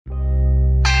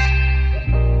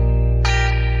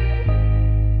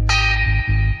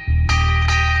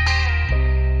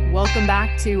Welcome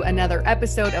back to another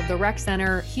episode of the Rec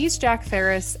Center. He's Jack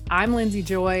Ferris. I'm Lindsay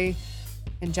Joy.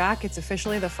 And Jack, it's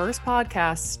officially the first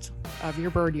podcast of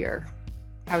your bird year.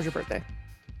 How was your birthday?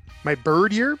 My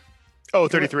bird year? Oh,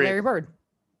 33. Larry Bird.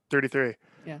 33.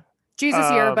 Yeah. Jesus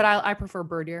year, but I prefer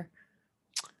bird year.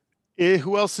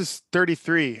 Who else is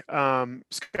 33?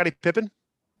 Scottie Pippen?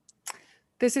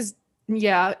 This is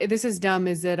dumb.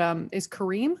 Is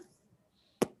Kareem?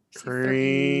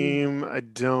 Kareem, I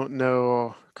don't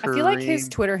know. Kareem, I feel like his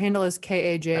Twitter handle is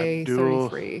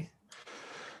KAJ33.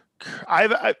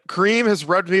 Kareem has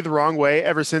rubbed me the wrong way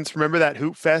ever since. Remember that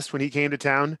Hoop Fest when he came to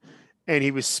town and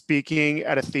he was speaking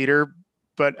at a theater,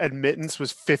 but admittance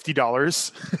was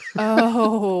 $50.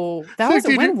 Oh,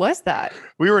 when was that?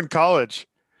 We were in college.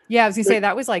 Yeah, I was gonna say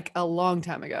that was like a long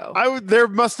time ago. There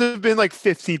must have been like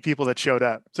 15 people that showed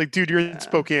up. It's like, dude, you're in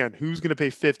Spokane. Who's gonna pay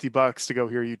 $50 to go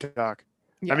hear you talk?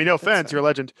 Yeah, I mean, no offense, you're a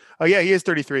legend. Oh yeah, he is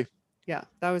 33. Yeah,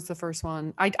 that was the first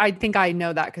one. I think I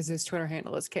know that because his Twitter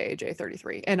handle is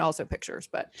KAJ33 and also pictures.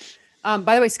 But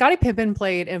by the way, Scottie Pippen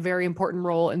played a very important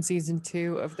role in season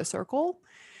 2 of The Circle,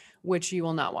 which you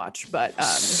will not watch. But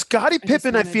Scottie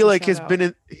Pippen, I feel like he's been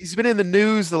in the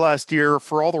news the last year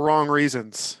for all the wrong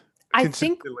reasons. I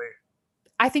think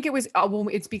it was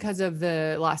it's because of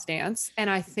The Last Dance, and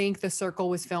I think The Circle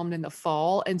was filmed in the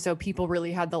fall, and so people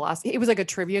really had it was like a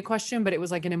trivia question, but it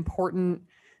was like an important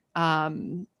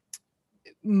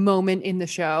moment in the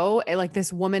show. Like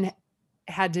this woman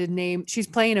had to name, she's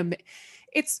playing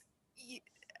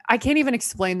I can't even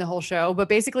explain the whole show, but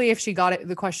basically if she got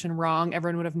the question wrong,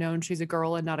 everyone would have known she's a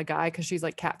girl and not a guy because she's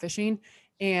like catfishing,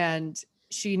 and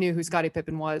she knew who Scottie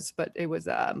Pippen was, but it was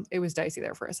dicey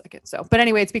there for a second. So, but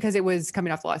anyway, it's because it was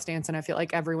coming off The Last Dance, and I feel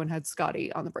like everyone had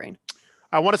Scottie on the brain.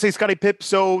 I want to say Scottie Pippen.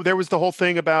 So there was the whole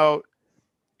thing about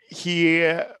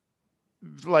he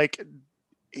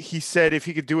said if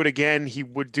he could do it again, he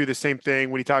would do the same thing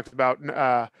when he talked about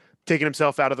taking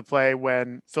himself out of the play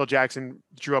when Phil Jackson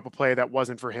drew up a play that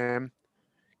wasn't for him.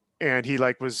 And he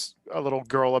was a little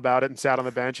girl about it and sat on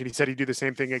the bench, and he said he'd do the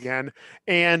same thing again.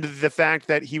 And the fact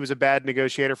that he was a bad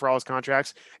negotiator for all his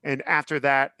contracts. And after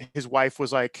that, his wife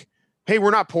was like, hey, we're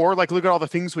not poor. Like, look at all the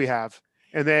things we have.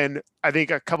 And then I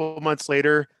think a couple of months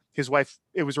later, it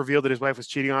was revealed that his wife was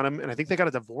cheating on him. And I think they got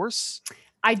a divorce.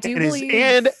 I do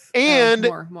believe.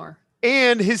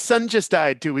 And his son just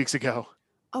died 2 weeks ago.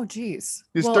 Oh, geez.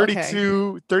 His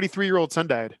 33-year-old son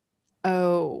died.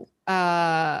 Oh,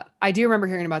 I do remember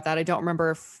hearing about that. I don't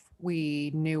remember if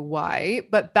we knew why,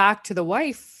 but back to the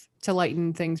wife to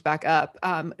lighten things back up.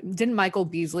 Didn't Michael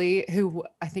Beasley, who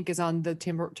I think is on the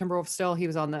Timberwolves still, he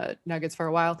was on the Nuggets for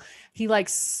a while. He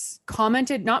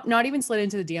commented, not even slid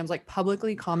into the DMs,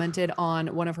 publicly commented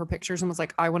on one of her pictures and was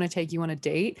like, I want to take you on a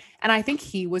date. And I think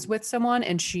he was with someone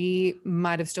and she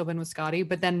might've still been with Scottie,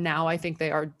 but then now I think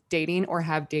they are dating or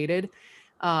have dated,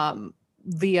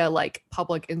 via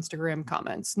public Instagram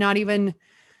comments, not even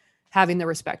having the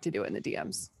respect to do it in the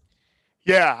DMs.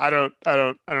 Yeah, I don't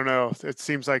know. It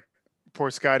seems like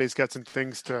poor Scottie's got some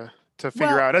things to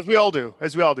figure out, as we all do,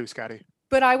 Scottie.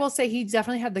 But I will say he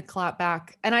definitely had the clap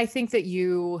back, and I think that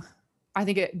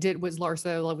was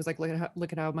Larsa was like,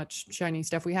 look at how much shiny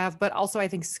stuff we have. But also I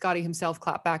think Scottie himself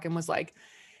clapped back and was like,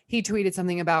 he tweeted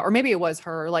something about, or maybe it was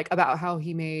her, about how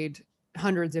he made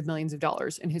hundreds of millions of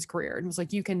dollars in his career, and was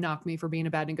like, you can knock me for being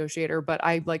a bad negotiator, but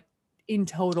I in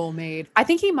total I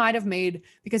think he might have made,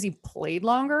 because he played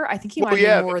longer, I think he might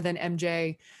have made more than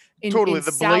MJ in the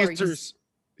salary. Blazers.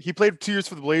 He played 2 years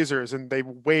for the Blazers and they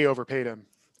way overpaid him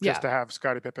just to have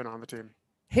Scottie Pippen on the team.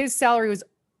 His salary was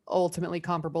ultimately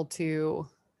comparable to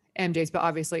MJ's, but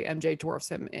obviously MJ dwarfs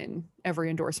him in every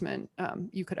endorsement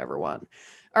you could ever want.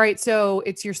 All right, so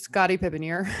it's your Scottie Pippen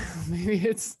year. Maybe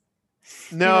it's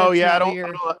no, yeah, I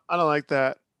don't like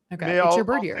that. Okay, maybe it's your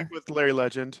bird year with Larry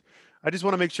Legend. I just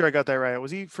want to make sure I got that right.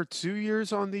 Was he for 2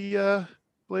 years on the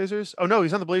Blazers? Oh no,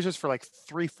 he's on the Blazers for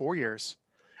 3-4 years,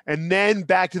 and then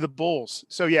back to the Bulls.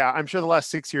 So yeah, I'm sure the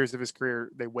last 6 years of his career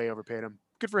they way overpaid him.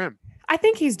 Good for him. I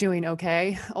think he's doing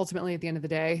okay. Ultimately, at the end of the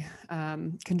day,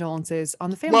 condolences on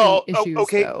the family issues.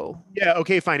 Okay, though. Yeah,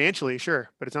 okay, financially,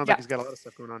 sure, but it sounds like he's got a lot of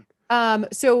stuff going on.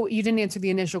 So you didn't answer the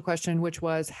initial question, which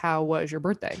was, how was your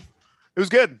birthday? It was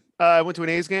good. I went to an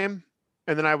A's game,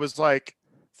 and then I was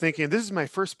thinking, this is my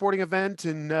first sporting event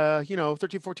in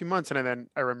 13, 14 months, and then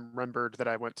I remembered that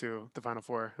I went to the Final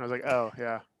Four, and I was like, oh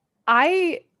yeah.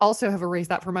 I also have erased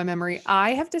that from my memory.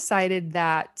 I have decided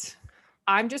that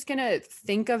I'm just gonna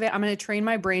think of it. I'm gonna train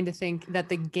my brain to think that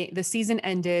the season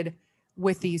ended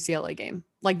with the UCLA game,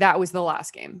 that was the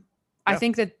last game. Yeah. I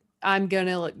think that I'm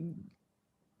gonna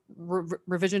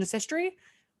revisionist history.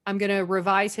 I'm gonna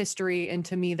revise history, and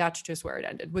to me, that's just where it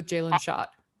ended with Jalen's shot.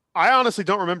 I honestly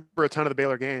don't remember a ton of the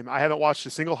Baylor game. I haven't watched a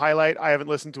single highlight. I haven't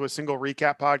listened to a single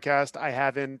recap podcast. I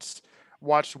haven't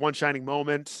watched One Shining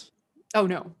Moment. Oh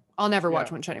no, I'll never watch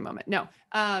Yeah. One Shining Moment. No.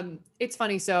 It's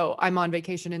funny. So I'm on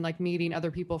vacation and like meeting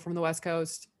other people from the West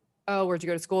Coast. Oh, where'd you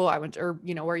go to school? I went to, or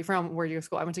where are you from? Where'd you go to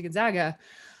school? I went to Gonzaga.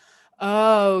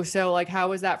 Oh, so like, how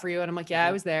was that for you? And I'm like, yeah,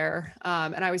 I was there.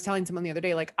 And I was telling someone the other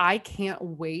day, like, I can't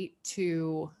wait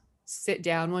to sit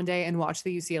down one day and watch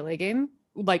the UCLA game.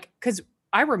 Like, cause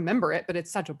I remember it, but it's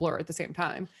such a blur at the same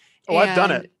time. Oh, I've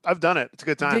done And it. I've done it. It's a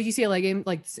good the time. UCLA game,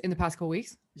 like in the past couple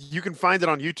weeks. You can find it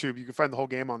on YouTube. You can find the whole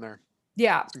game on there.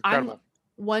 Yeah. It's incredible.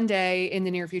 One day in the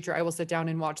near future, I will sit down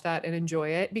and watch that and enjoy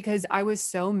it because I was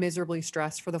so miserably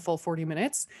stressed for the full 40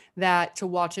 minutes that to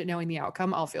watch it knowing the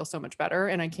outcome, I'll feel so much better.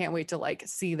 And I can't wait to like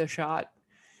see the shot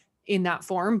in that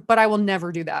form. But I will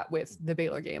never do that with the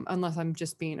Baylor game unless I'm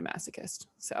just being a masochist.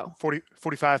 So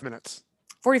 45 minutes.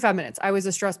 45 minutes. I was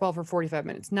a stress ball for 45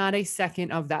 minutes. Not a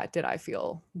second of that did I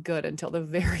feel good until the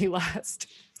very last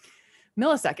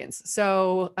milliseconds.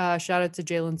 So shout out to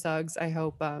Jalen Suggs. I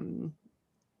hope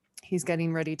he's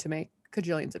getting ready to make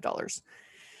cajillions of dollars.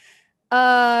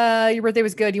 Your birthday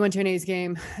was good. You went to an A's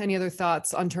game. Any other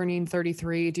thoughts on turning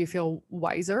 33? Do you feel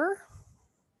wiser?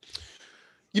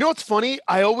 You know what's funny?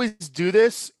 I always do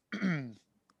this.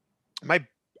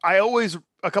 I always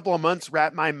a couple of months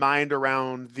wrap my mind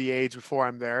around the age before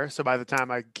I'm there. So by the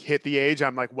time I hit the age,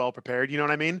 I'm like well prepared. You know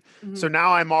what I mean? Mm-hmm. So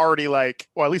now I'm already like,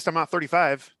 well, at least I'm not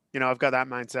 35. You know, I've got that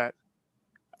mindset.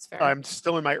 That's fair. I'm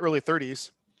still in my early 30s.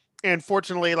 And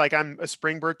fortunately, like I'm a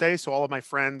spring birthday, so all of my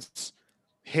friends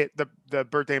hit the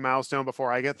birthday milestone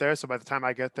before I get there. So by the time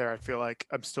I get there, I feel like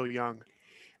I'm still young.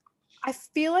 I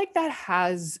feel like that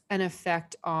has an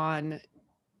effect on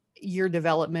your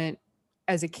development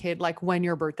as a kid, like when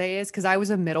your birthday is, because I was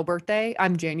a middle birthday.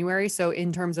 I'm January. So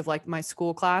in terms of like my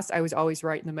school class, I was always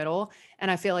right in the middle.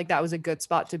 And I feel like that was a good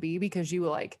spot to be because you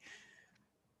like,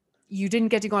 you didn't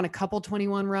get to go on a couple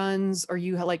 21 runs, or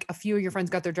you had like a few of your friends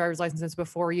got their driver's licenses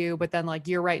before you, but then like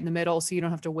you're right in the middle, so you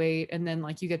don't have to wait. And then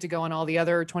like you get to go on all the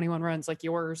other 21 runs like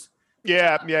yours.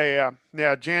 Yeah.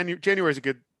 January is a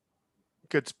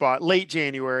good spot. Late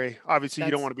January. Obviously,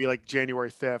 you don't want to be like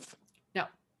January 5th. No,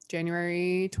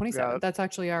 January 27th. Yeah. That's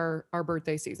actually our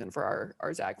birthday season for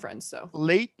our Zag friends. So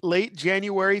late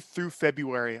January through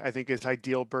February, I think is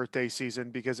ideal birthday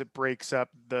season because it breaks up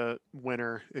the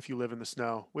winter if you live in the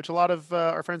snow, which a lot of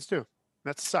our friends do.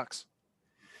 That sucks.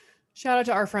 Shout out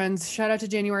to our friends. Shout out to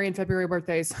January and February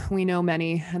birthdays. We know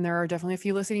many, and there are definitely a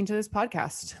few listening to this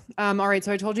podcast. All right.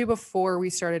 So I told you before we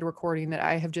started recording that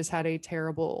I have just had a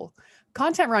terrible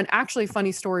content run. Actually,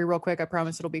 funny story real quick. I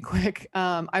promise it'll be quick.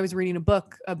 I was reading a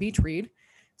book, a beach read.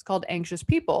 It's called Anxious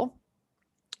People.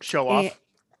 Show off.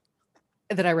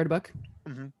 That I read a book.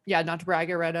 Mm-hmm. Yeah, not to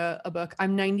brag. I read a book.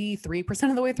 I'm 93%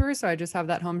 of the way through. So I just have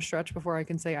that home stretch before I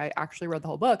can say I actually read the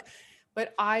whole book.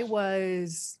 But I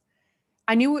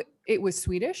knew it was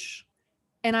Swedish,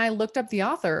 and I looked up the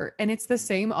author, and it's the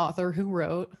same author who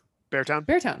wrote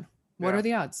Beartown. What are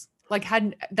the odds? Like,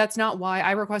 that's not why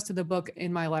I requested the book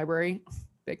in my library.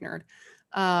 Big nerd.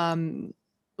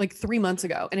 Like 3 months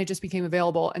ago, and it just became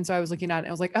available. And so I was looking at it and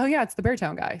I was like, oh yeah, it's the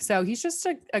Beartown guy. So he's just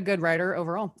a good writer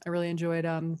overall. I really enjoyed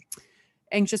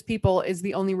Anxious People is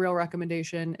the only real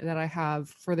recommendation that I have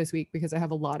for this week because I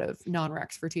have a lot of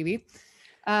non-recs for TV.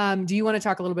 Do you want to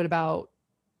talk a little bit about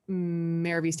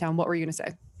Mare of Easttown? What were you going to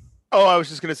say? Oh, I was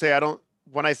just going to say,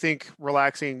 when I think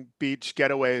relaxing beach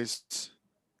getaways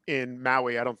in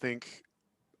Maui, I don't think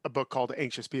a book called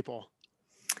Anxious People.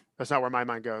 That's not where my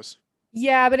mind goes.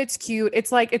 Yeah, but it's cute.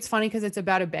 It's like, it's funny because it's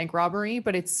about a bank robbery,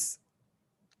 but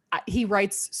he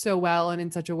writes so well and in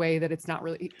such a way that it's not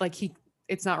really like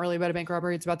it's not really about a bank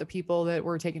robbery. It's about the people that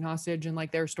were taken hostage and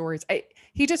like their stories.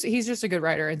 He's just a good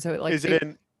writer. And so like, is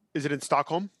it in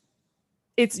Stockholm?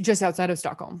 It's just outside of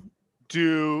Stockholm.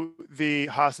 Do the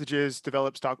hostages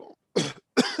develop Stockholm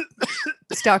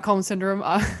syndrome?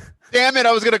 Damn it.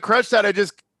 I was going to crush that. I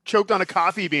just choked on a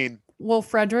coffee bean. Well,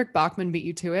 Frederick Bachman beat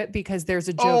you to it because there's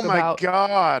a joke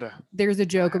God. There's a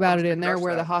joke about it in there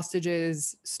where the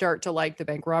hostages start to like the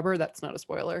bank robber. That's not a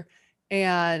spoiler.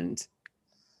 And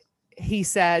he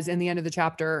says in the end of the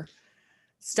chapter,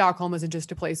 Stockholm isn't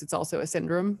just a place, it's also a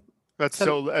syndrome. That's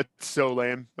so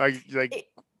lame.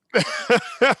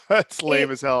 That's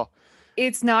lame as hell.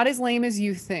 It's not as lame as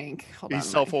you think. He's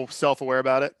self-aware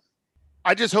about it.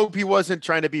 I just hope he wasn't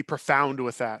trying to be profound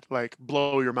with that, like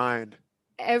blow your mind.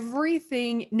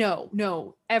 Everything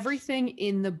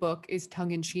in the book is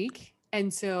tongue-in-cheek.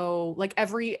 And so like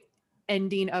every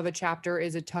ending of a chapter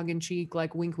is a tongue-in-cheek,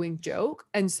 like wink, wink joke.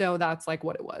 And so that's like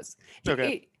what it was.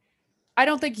 Okay. I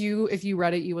don't think if you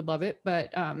read it, you would love it. But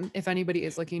if anybody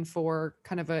is looking for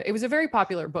kind of it was a very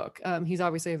popular book. He's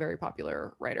obviously a very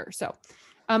popular writer. So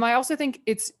I also think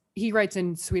he writes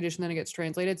in Swedish and then it gets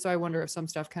translated. So I wonder if some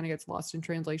stuff kind of gets lost in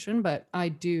translation, but I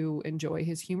do enjoy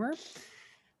his humor.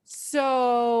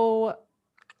 So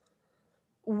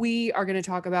we are going to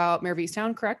talk about Mare of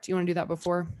Easttown, correct? You want to do that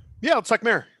before? Yeah, let's talk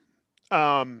Mare.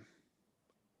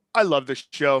 I love this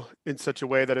show in such a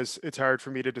way that it's hard for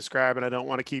me to describe, and I don't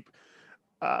want to keep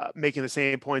making the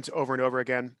same points over and over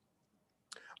again.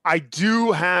 I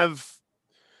do have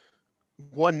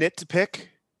one nit to pick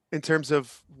in terms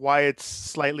of why it's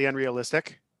slightly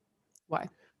unrealistic. Why?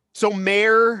 So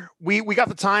Mare, we got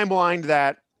the timeline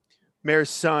that Mare's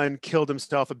son killed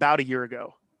himself about a year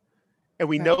ago. And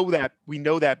we know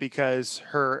that because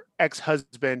her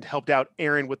ex-husband helped out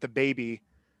Aaron with the baby,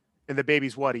 and the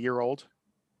baby's what, a year old?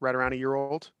 Right around a year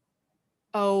old.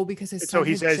 Oh, because his son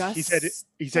he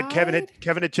said Kevin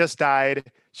had just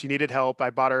died. She needed help. I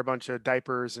bought her a bunch of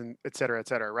diapers and et cetera,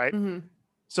 right? Mm-hmm.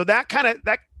 So that kind of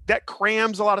that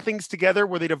crams a lot of things together.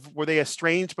 Were they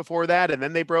estranged before that and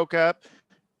then they broke up?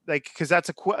 Like, because that's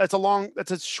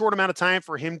a short amount of time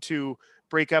for him to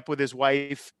break up with his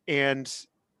wife and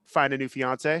find a new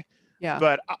fiance. Yeah.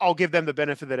 But I'll give them the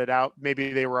benefit of the doubt.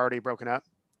 Maybe they were already broken up.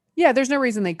 Yeah, there's no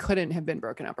reason they couldn't have been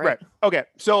broken up, right? Okay.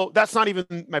 So that's not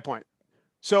even my point.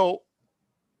 So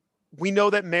we know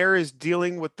that Mare is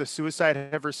dealing with the suicide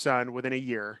of her son within a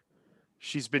year.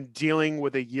 She's been dealing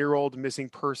with a year-old missing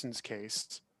persons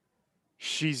case.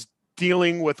 She's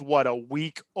dealing with a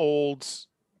week-old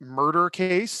murder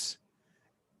case.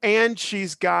 And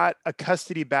she's got a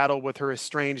custody battle with her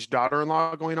estranged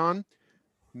daughter-in-law going on.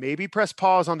 Maybe press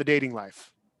pause on the dating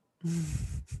life.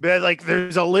 But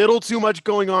there's a little too much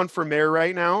going on for Mare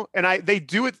right now. And they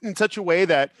do it in such a way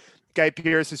that Guy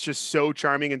Pearce is just so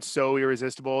charming and so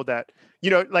irresistible that,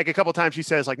 a couple times she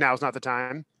says now's not the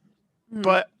time.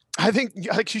 But I think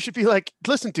she should be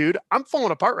listen, dude, I'm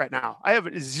falling apart right now. I have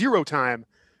zero time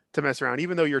to mess around,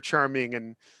 even though you're charming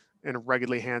and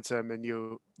ruggedly handsome. And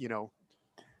you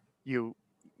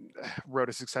wrote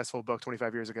a successful book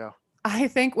 25 years ago. I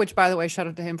think, which by the way, shout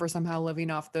out to him for somehow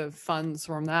living off the funds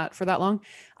from that for that long.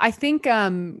 I think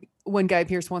when Guy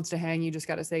Pearce wants to hang, you just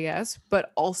got to say yes.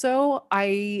 But also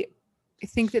I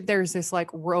think that there's this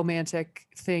romantic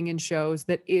thing in shows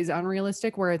that is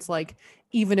unrealistic where it's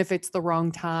even if it's the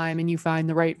wrong time and you find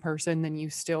the right person, then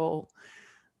you still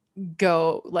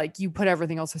go you put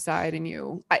everything else aside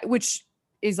and which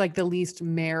is the least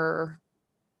Mare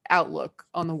outlook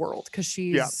on the world because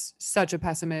she's such a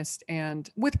pessimist and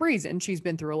with reason. She's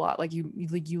been through a lot.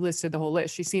 You listed the whole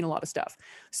list. She's seen a lot of stuff.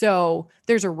 So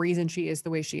there's a reason she is the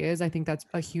way she is. I think that's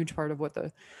a huge part of what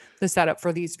the setup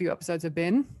for these few episodes have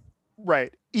been.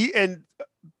 Right. And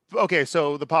okay,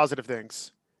 so the positive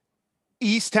things.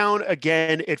 Easttown,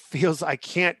 again, it feels I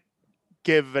can't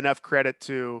give enough credit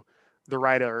to the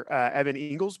writer, Evan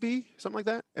Inglesby, something like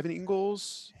that. Evan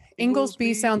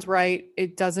Inglesby sounds right.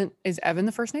 It doesn't. Is Evan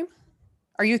the first name?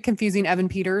 Are you confusing Evan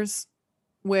Peters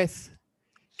with?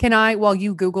 While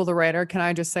you Google the writer, can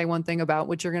I just say one thing about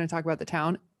what you're going to talk about the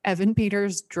town? Evan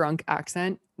Peters' drunk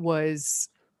accent was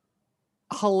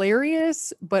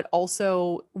hilarious, but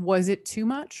also was it too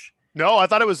much? No, I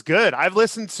thought it was good. I've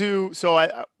listened to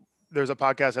there's a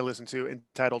podcast I listen to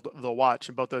entitled The Watch,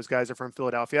 and both those guys are from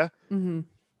Philadelphia. Mm-hmm.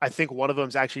 I think one of them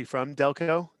is actually from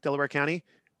Delaware County,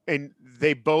 and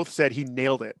they both said he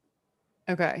nailed it.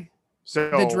 Okay. So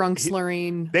the drunk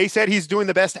slurring. They said he's doing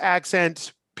the best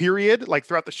accent, period,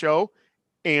 throughout the show,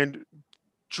 and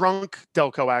drunk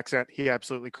Delco accent, he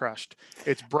absolutely crushed.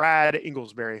 It's Brad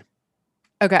Inglesbury.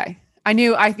 Okay.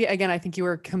 I think you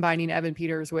were combining Evan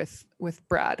Peters with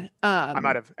Brad. I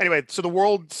might have. Anyway, so the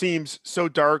world seems so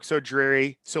dark, so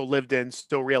dreary, so lived in,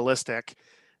 so realistic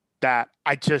that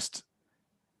I just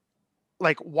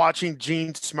watching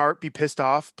Gene Smart be pissed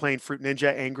off playing Fruit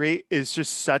Ninja angry is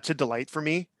just such a delight for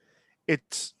me.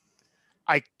 It's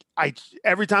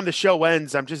every time the show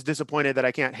ends, I'm just disappointed that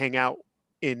I can't hang out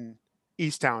in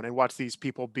Easttown and watch these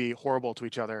people be horrible to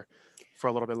each other for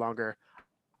a little bit longer.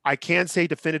 I can say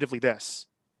definitively this.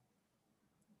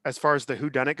 As far as the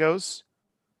whodunit goes,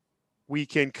 we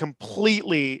can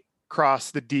completely cross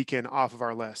the Deacon off of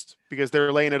our list because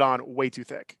they're laying it on way too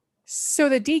thick. So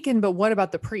the Deacon, but what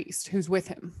about the priest who's with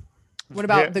him? What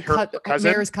about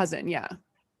Mare's cousin? Yeah.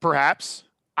 Perhaps.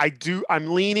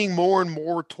 I'm leaning more and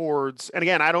more towards, and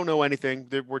again, I don't know anything.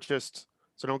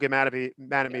 So don't get mad at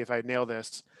me if I nail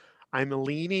this. I'm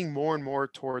leaning more and more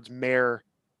towards Mare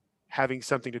having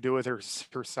something to do with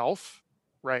herself,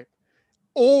 right?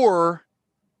 Or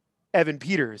Evan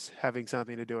Peters having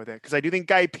something to do with it. Because I do think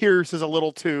Guy Pearce is a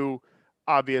little too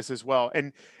obvious as well.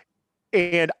 And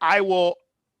I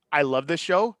love this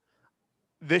show.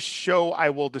 This show I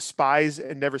will despise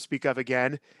and never speak of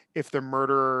again if the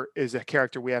murderer is a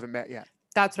character we haven't met yet.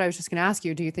 That's what I was just going to ask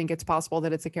you. Do you think it's possible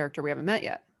that it's a character we haven't met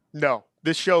yet? No,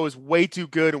 this show is way too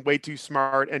good and way too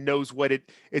smart and knows what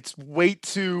it's way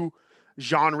too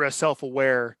genre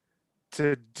self-aware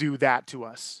to do that to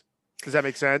us. Does that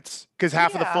make sense? Because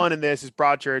half of the fun in this is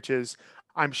Broadchurch is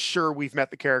I'm sure we've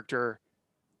met the character,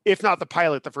 if not the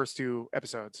pilot, the first 2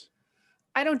 episodes.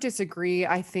 I don't disagree.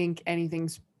 I think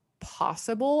anything's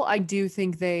possible. I do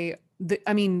think the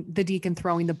deacon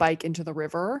throwing the bike into the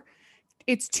river,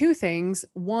 it's 2 things.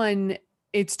 One,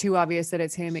 it's too obvious that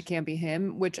it's him. It can't be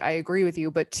him, which I agree with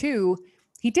you. But 2,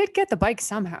 he did get the bike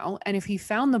somehow. And if he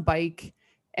found the bike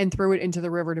and threw it into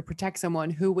the river to protect someone,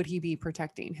 who would he be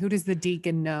protecting? Who does the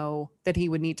deacon know that he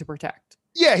would need to protect?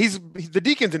 Yeah, the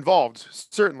deacon's involved,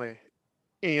 certainly.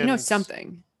 And you know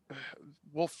something.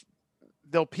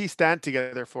 They'll piece that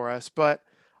together for us. But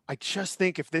I just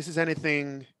think if this is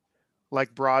anything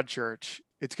like Broadchurch,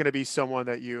 it's going to be someone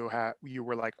that you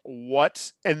were like,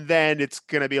 what? And then it's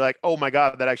going to be like, oh my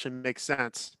God, that actually makes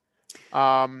sense.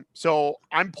 So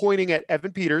I'm pointing at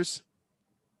Evan Peters,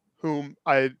 whom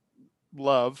I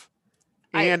love,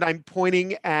 and I'm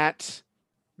pointing at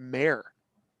Mare.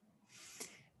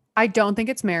 I don't think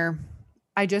it's Mare.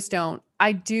 I just don't.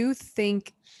 I do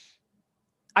think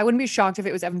I wouldn't be shocked if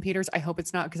it was Evan Peters. I hope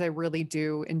it's not, because I really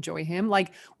do enjoy him.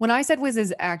 Like when I said was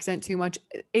his accent too much,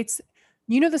 it's,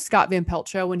 you know, the Scott Van Pelt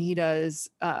show when he does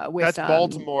with that's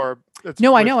Baltimore.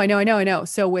 I know.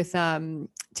 So with Tim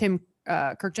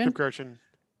Kirkchin.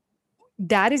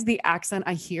 That is the accent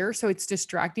I hear. So it's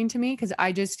distracting to me because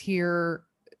I just hear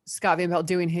Scott Van Pelt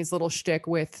doing his little shtick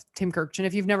with Tim Kirkchin.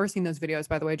 If you've never seen those videos,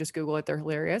 by the way, just Google it. They're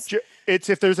hilarious. It's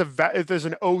if there's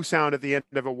an O sound at the end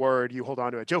of a word, you hold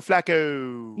on to it. Joe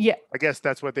Flacco. Yeah. I guess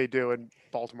that's what they do in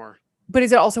Baltimore. But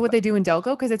is it also what they do in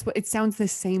Delco? Because it sounds the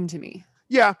same to me.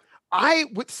 Yeah.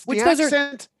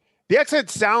 The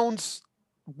accent sounds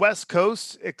West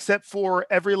Coast, except for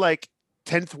every like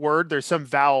 10th word, there's some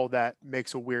vowel that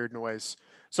makes a weird noise.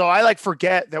 So I like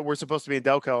forget that we're supposed to be in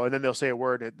Delco, and then they'll say a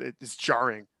word. It's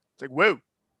jarring. It's like, whoa.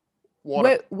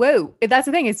 Water. Whoa. That's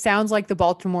the thing. It sounds like the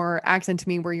Baltimore accent to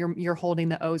me where you're holding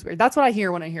the O's weird. That's what I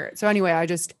hear when I hear it. So anyway,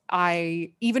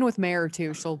 I even with Mare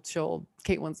too, she'll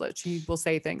Kate Winslet, she will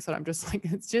say things that I'm just like,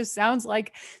 it just sounds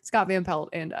like Scott Van Pelt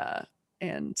and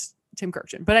Tim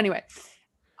Kirkchin. But anyway,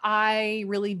 I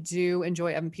really do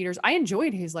enjoy Evan Peters. I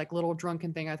enjoyed his like little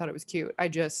drunken thing. I thought it was cute. I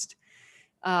enjoy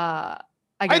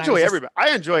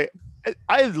everybody.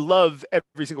 I love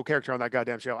every single character on that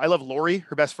goddamn show. I love Lori,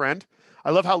 her best friend.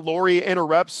 I love how Lori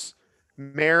interrupts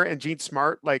Mare and Jean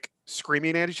Smart like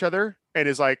screaming at each other and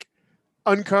is like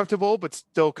uncomfortable but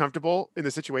still comfortable in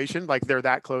the situation. Like they're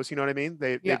that close, you know what I mean?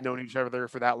 They've known each other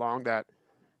for that long that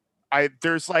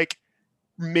there's like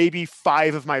maybe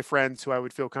 5 of my friends who I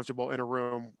would feel comfortable in a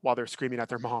room while they're screaming at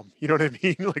their mom. You know what I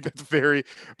mean? Like that's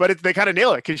but they kind of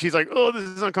nail it because she's like, oh, this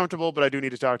is uncomfortable, but I do need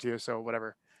to talk to you. So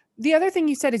whatever. The other thing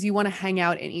you said is you want to hang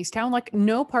out in Easttown. Like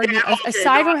no part of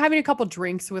aside from having a couple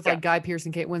drinks with like Guy Pearce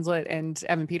and Kate Winslet and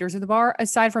Evan Peters at the bar,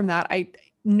 aside from that,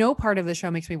 no part of the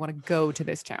show makes me want to go to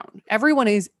this town. Everyone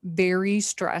is very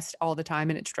stressed all the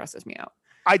time and it stresses me out.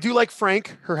 I do like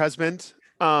Frank, her husband.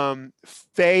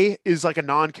 Faye is like a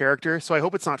non-character, so I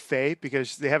hope it's not Faye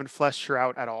because they haven't fleshed her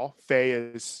out at all. Faye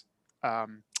is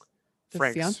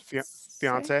Frank's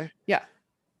fiance. Yeah.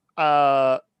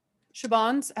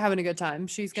 Siobhan's having a good time.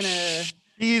 She's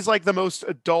like the most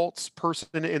adult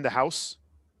person in the house.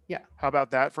 Yeah. How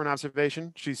about that for an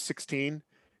observation? She's 16.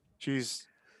 She's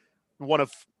one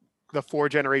of the 4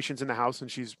 generations in the house,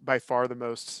 and she's by far the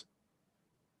most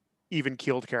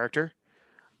even-keeled character.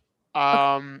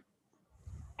 I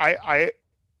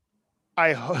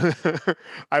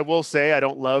will say I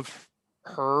don't love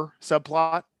her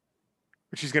subplot.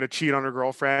 She's going to cheat on her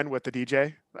girlfriend with the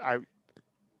DJ.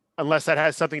 Unless that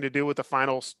has something to do with the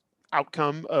final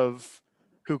outcome of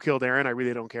who killed Aaron, I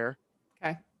really don't care.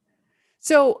 Okay.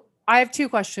 So I have 2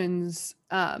 questions.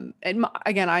 And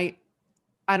again, I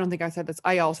don't think I said this.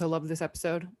 I also love this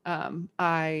episode.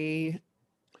 I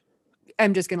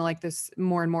am just going to like this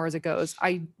more and more as it goes.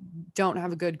 I don't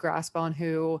have a good grasp on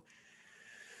who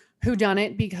done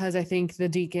it because I think the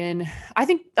deacon, I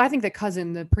think the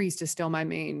cousin, the priest is still my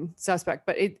main suspect,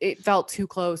 but it felt too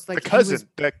close. Like the cousin,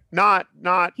 not.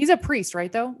 He's a priest,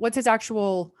 right? Though, what's his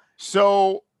actual?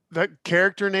 So the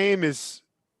character name is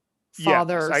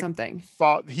Father or something.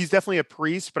 He's definitely a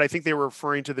priest, but I think they were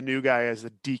referring to the new guy as the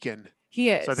deacon.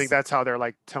 He is. So I think that's how they're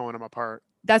like towing him apart.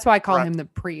 That's why I call him the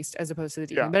priest as opposed to the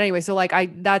deacon. Yeah. But anyway, so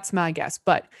like that's my guess,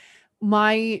 but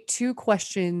my two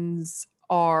questions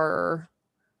are,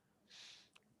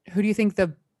 who do you think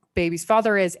the baby's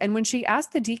father is? And when she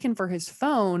asked the deacon for his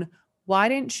phone, why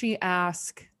didn't she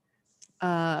ask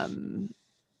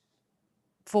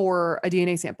for a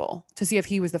DNA sample to see if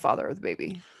he was the father of the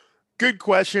baby? Good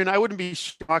question. I wouldn't be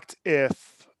shocked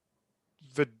if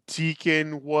the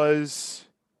deacon was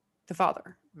The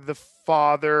father. the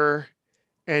father,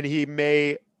 and he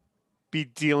may be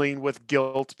dealing with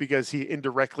guilt because he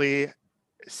indirectly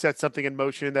set something in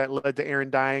motion that led to Aaron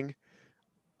dying.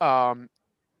 Obviously,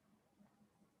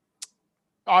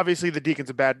 the deacon's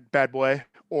a bad boy,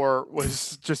 or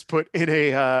was just put in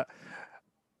a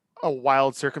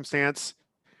wild circumstance.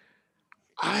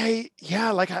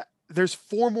 There's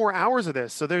 4 more hours of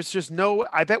this, so there's just no.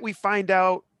 I bet we find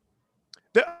out.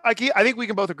 I think we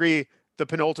can both agree the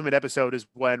penultimate episode is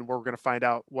when we're going to find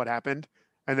out what happened,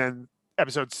 and then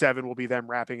episode 7 will be them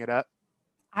wrapping it up.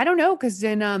 I don't know, because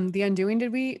in The Undoing,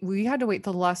 did we had to wait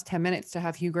till the last 10 minutes to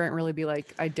have Hugh Grant really be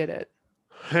like, I did it.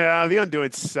 Yeah, The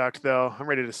Undoing sucked, though. I'm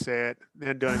ready to say it.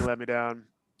 The Undoing let me down.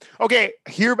 Okay,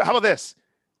 how about this?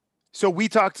 So we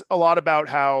talked a lot about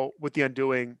how with The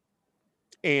Undoing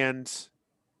and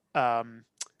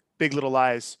Big Little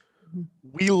Lies,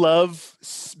 we love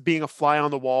being a fly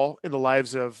on the wall in the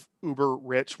lives of uber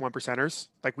rich 1%ers.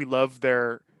 Like, we love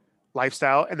their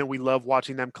lifestyle, and then we love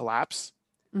watching them collapse.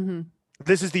 Mm-hmm.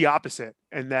 This is the opposite,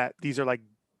 and that these are like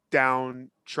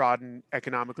downtrodden,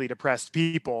 economically depressed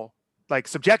people, like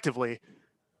subjectively,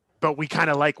 but we kind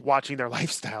of like watching their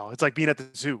lifestyle. It's like being at the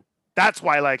zoo. That's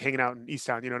why I like hanging out in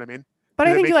Easttown. You know what I mean? But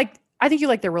I think you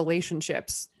like their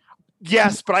relationships.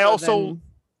 Yes, but I also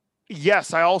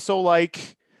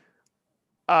like,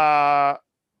 God,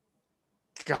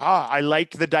 I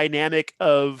like the dynamic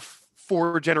of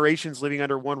 4 generations living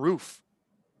under one roof.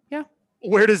 Yeah.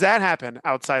 Where does that happen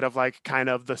outside of like kind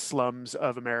of the slums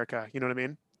of America? You know what I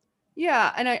mean?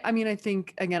 Yeah. And I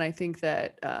think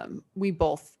that we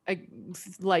both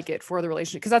like it for the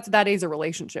relationship, because that is a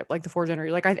relationship, like the 4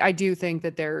 generations. Like I do think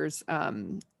that there's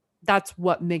that's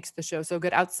what makes the show so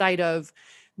good. Outside of,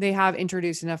 they have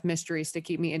introduced enough mysteries to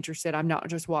keep me interested. I'm not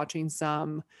just watching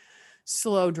some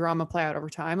slow drama play out over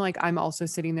time. Like, I'm also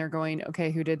sitting there going, okay,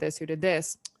 who did this? Who did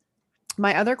this?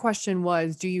 My other question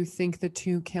was, do you think the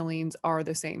 2 killings are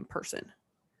the same person?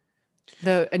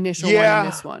 The initial one and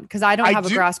this one? Because I don't have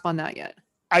a grasp on that yet.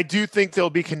 I do think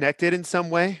they'll be connected in some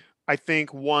way. I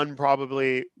think one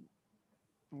probably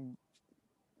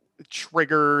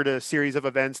triggered a series of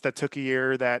events that took a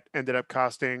year that ended up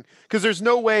costing, because there's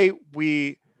no way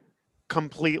we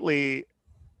completely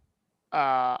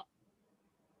are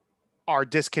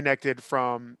disconnected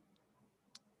from,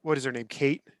 what is her name?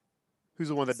 Kate? Who's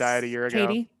the one that died a year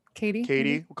ago?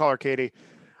 Katie. We'll call her Katie.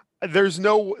 There's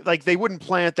no, like, they wouldn't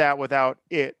plant that without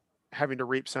it having to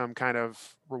reap some kind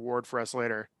of reward for us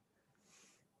later.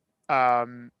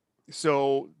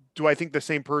 So do I think the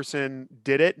same person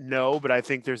did it? No, but I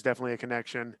think there's definitely a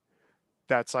connection.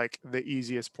 That's like the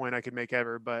easiest point I could make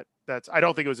ever, but I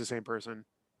don't think it was the same person.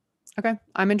 Okay.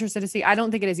 I'm interested to see. I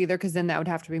don't think it is either, because then that would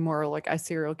have to be more like a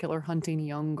serial killer hunting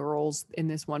young girls in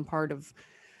this one part of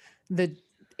the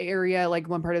area, like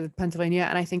one part of Pennsylvania.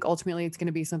 And I think ultimately it's going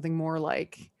to be something more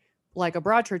like a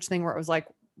Broadchurch thing, where it was like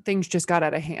things just got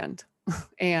out of hand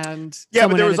and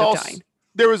but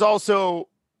there was also,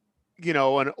 you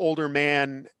know, an older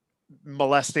man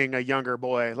molesting a younger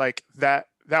boy, like that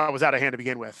was out of hand to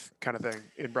begin with, kind of thing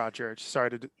in Broadchurch.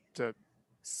 Sorry to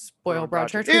spoil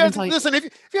Broadchurch. Yeah, listen, if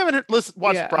you haven't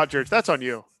watched Broadchurch, that's on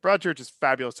you. Broadchurch is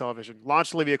fabulous television.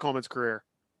 Launched Olivia Colman's career.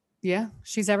 Yeah,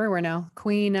 she's everywhere now.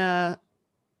 Queen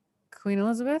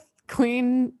Elizabeth.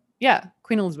 Mm-hmm.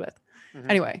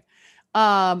 Anyway,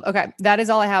 okay, that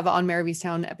is all I have on Mare of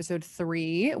Easttown episode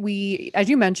 3. We, as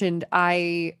you mentioned,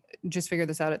 I just figured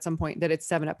this out at some point, that it's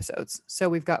 7 episodes, so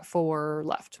we've got 4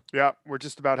 left. Yeah, we're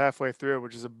just about halfway through,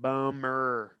 which is a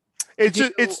bummer.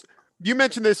 You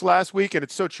mentioned this last week, and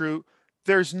it's so true.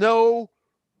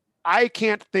 I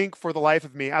can't think for the life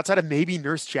of me, outside of maybe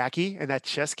Nurse Jackie, and that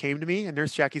just came to me, and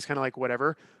Nurse Jackie's kind of like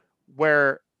whatever,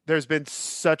 where there's been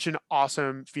such an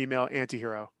awesome female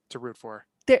antihero to root for.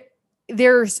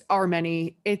 There's are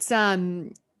many. It's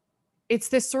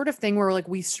this sort of thing where, like,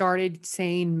 we started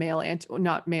saying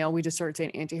not male, we just started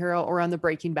saying antihero around the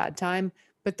Breaking Bad time.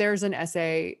 But there's an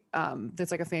essay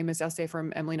that's like a famous essay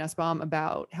from Emily Nussbaum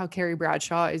about how Carrie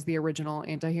Bradshaw is the original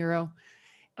antihero.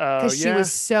 Because she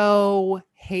was so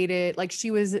hated. Like,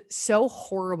 she was so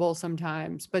horrible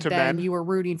sometimes, but then you were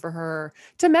rooting for her.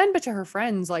 To men, but to her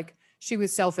friends, like, she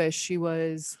was selfish. She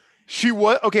was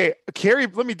okay. Carrie,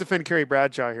 let me defend Carrie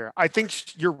Bradshaw here. I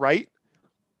think you're right.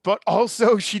 but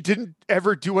also she didn't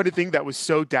ever do anything that was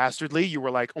so dastardly. You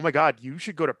were like, oh my God, you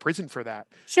should go to prison for that.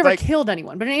 She never Like, killed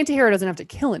anyone, but an anti-hero doesn't have to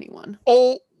kill anyone.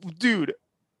 oh, dude,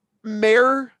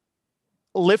 Mare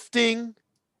lifting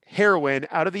heroin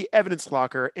out of the evidence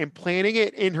locker and planting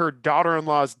it in her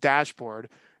daughter-in-law's dashboard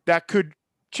that could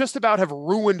just about have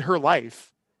ruined her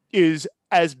life is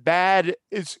as bad.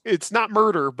 It's not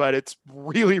murder, but it's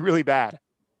really, really bad.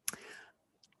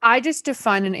 I just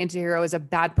define an anti-hero as a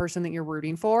bad person that you're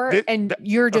rooting for. And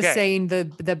you're just saying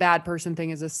the bad person thing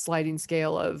is a sliding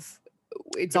scale of,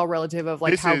 it's all relative of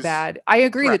like how bad. I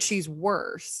agree that she's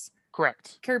worse.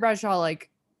 Correct. Carrie Bradshaw, like,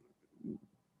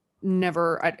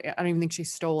 never, I don't even think she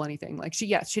stole anything. Like, she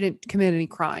didn't commit any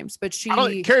crimes, but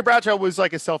Carrie Bradshaw was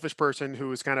like a selfish person who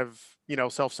was kind of,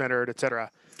 self-centered,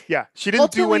 etc. Yeah. She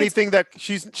didn't do anything that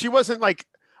she wasn't like,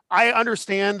 I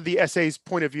understand the essay's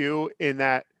point of view in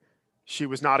that she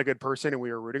was not a good person and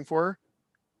we were rooting for her,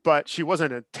 but she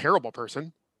wasn't a terrible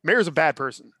person. Mare's a bad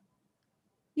person.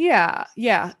 Yeah.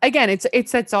 Yeah. Again, that's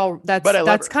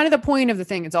kind of the point of the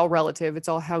thing. It's all relative. It's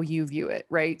all how you view it.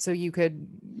 Right. So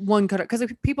because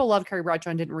if people loved Carrie Bradshaw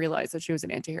and didn't realize that she was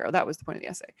an anti-hero, that was the point of the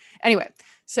essay. Anyway,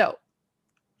 so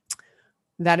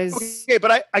that is okay.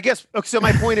 But I guess, so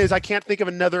my point is I can't think of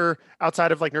another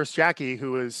outside of like Nurse Jackie,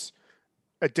 who is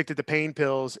addicted to pain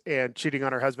pills and cheating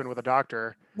on her husband with a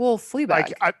doctor. Well,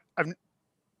 Fleabag.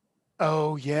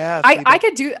 Oh yeah. I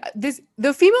could do this.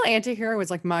 The female anti-hero is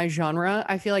like my genre.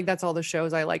 I feel like that's all the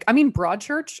shows I like. I mean,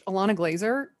 Broadchurch, Alana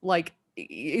Glazer, like,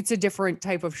 it's a different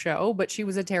type of show, but she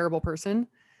was a terrible person.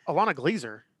 Alana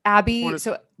Glazer. Abby. Did I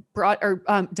say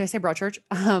Broadchurch?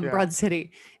 Broad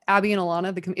City. Abby and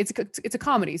Alana, it's a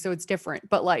comedy, so it's different.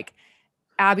 But like,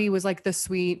 Abby was like the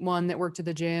sweet one that worked at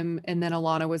the gym, and then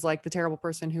Alana was like the terrible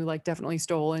person who like definitely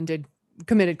stole and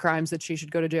committed crimes that she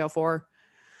should go to jail for.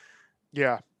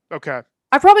 Yeah. Okay.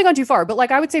 I've probably gone too far, but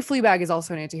like, I would say Fleabag is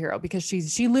also an anti-hero because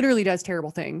she literally does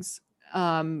terrible things.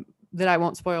 That I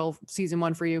won't spoil season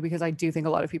 1 for you because I do think a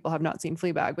lot of people have not seen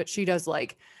Fleabag, but she does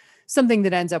like something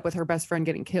that ends up with her best friend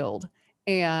getting killed.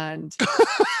 And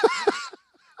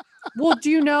well, do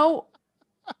you know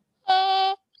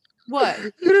what?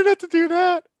 You didn't have to do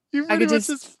that. You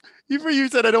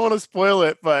said I don't want to spoil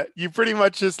it, but you pretty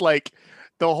much just like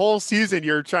the whole season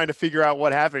you're trying to figure out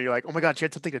what happened. You're like, oh my God, she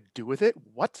had something to do with it?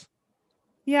 What?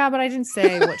 Yeah, but I didn't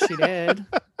say what she did.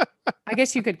 I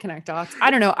guess you could connect dots. I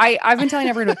don't know. I've been telling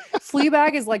everyone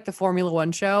Fleabag is like the Formula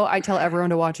One show. I tell everyone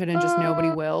to watch it and just nobody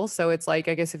will. So it's like,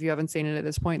 I guess if you haven't seen it at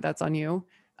this point, that's on you.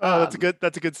 Oh, that's a good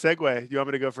segue. You want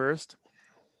me to go first?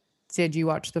 Did you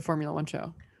watch the Formula One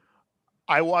show?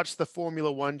 I watched the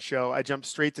Formula One show. I jumped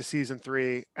straight to season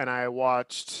 3 and I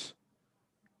watched,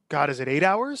 God, is it 8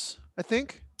 hours? I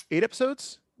think 8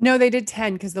 episodes. No, they did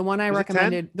 10 because the one I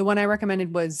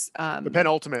recommended was the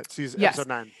penultimate season, episode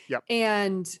 9. Yep.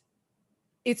 And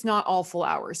it's not all full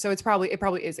hours. So it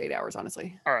probably is 8 hours,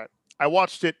 honestly. All right. I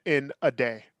watched it in a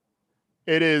day.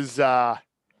 It is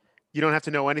you don't have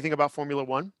to know anything about Formula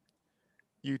One.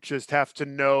 You just have to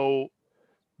know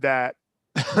that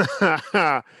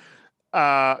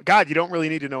God, you don't really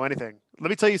need to know anything. Let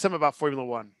me tell you something about Formula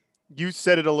One. You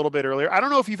said it a little bit earlier. I don't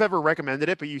know if you've ever recommended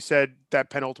it, but you said that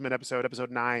penultimate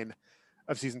episode 9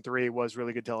 of season 3 was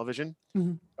really good television.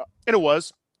 Mm-hmm. And it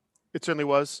was. It certainly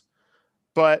was.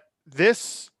 But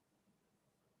this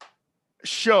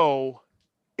show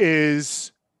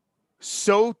is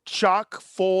so chock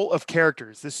full of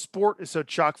characters. This sport is so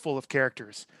chock full of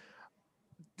characters.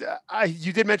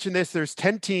 You did mention this. There's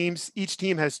 10 teams. Each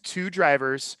team has 2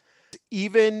 drivers.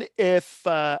 Even if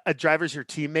a driver's your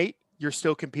teammate, you're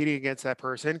still competing against that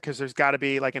person because there's got to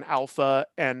be like an alpha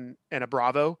and a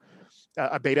bravo,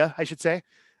 a beta, I should say.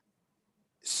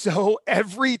 So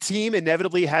every team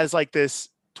inevitably has like this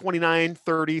 29,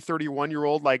 30,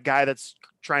 31-year-old like guy that's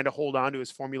trying to hold on to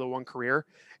his Formula One career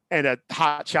and a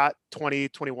hotshot 20,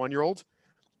 21-year-old.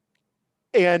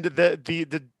 And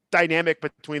the dynamic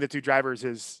between the 2 drivers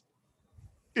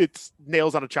it's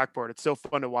nails on a chalkboard. It's so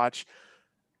fun to watch.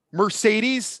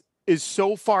 Mercedes is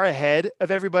so far ahead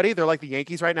of everybody. They're like the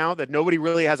Yankees right now that nobody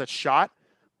really has a shot.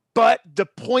 But the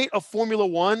point of Formula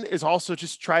One is also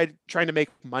just trying to make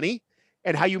money.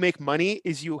 And how you make money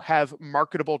is you have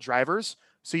marketable drivers.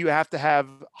 So you have to have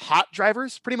hot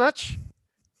drivers pretty much.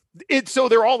 So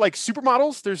they're all like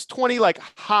supermodels. There's 20 like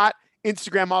hot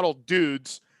Instagram model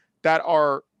dudes that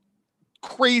are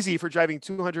crazy for driving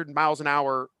 200 miles an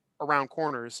hour around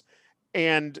corners.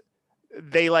 And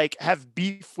they like have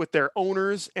beef with their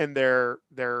owners and their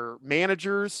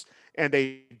managers, and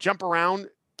they jump around.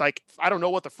 Like, I don't know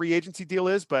what the free agency deal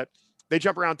is, but they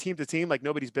jump around team to team like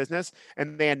nobody's business.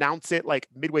 And they announce it like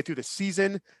midway through the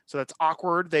season. So that's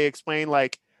awkward. They explain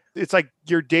like, it's like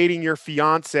you're dating your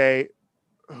fiance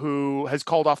who has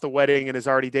called off the wedding and is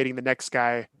already dating the next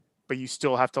guy, but you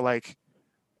still have to like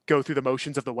go through the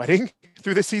motions of the wedding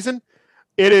through this season.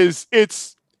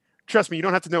 It's trust me, you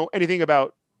don't have to know anything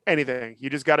about anything. You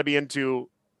just got to be into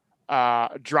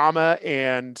drama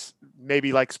and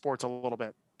maybe like sports a little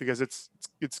bit because it's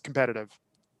competitive.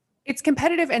 It's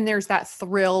competitive, and there's that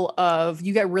thrill of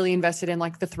you get really invested in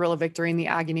like the thrill of victory and the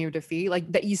agony of defeat,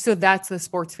 like that. So that's the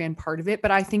sports fan part of it.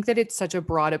 But I think that it's such a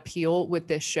broad appeal with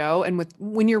this show, and with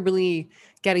when you're really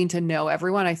getting to know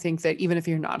everyone. I think that even if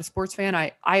you're not a sports fan,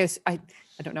 I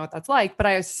don't know what that's like, but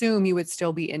I assume you would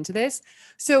still be into this.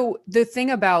 So the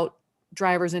thing about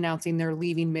drivers announcing they're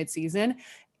leaving midseason,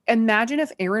 imagine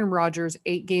if Aaron Rodgers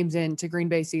 8 games into Green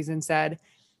Bay season said,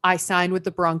 I signed with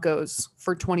the Broncos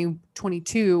for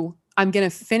 2022. I'm going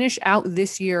to finish out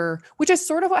this year, which is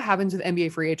sort of what happens with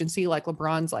NBA free agency. Like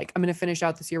LeBron's like, I'm going to finish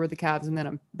out this year with the Cavs and then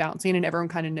I'm bouncing, and everyone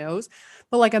kind of knows.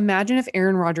 But like, imagine if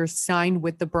Aaron Rodgers signed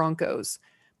with the Broncos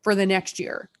for the next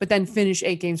year, but then finish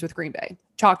 8 games with Green Bay,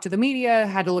 talked to the media,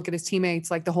 had to look at his teammates,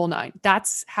 like the whole nine.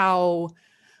 That's how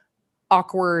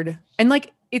awkward. And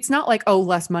like, it's not like, oh,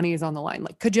 less money is on the line.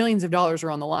 Like cajillions of dollars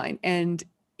are on the line. And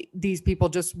these people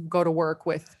just go to work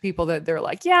with people that they're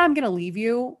like, yeah, I'm going to leave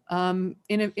you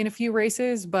in a few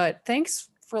races, but thanks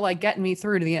for like getting me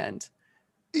through to the end.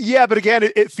 Yeah. But again,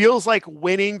 it feels like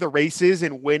winning the races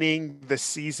and winning the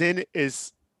season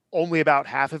is only about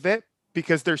half of it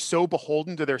because they're so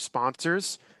beholden to their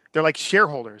sponsors. They're like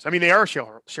shareholders. I mean, they are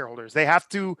shareholders. They have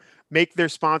to make their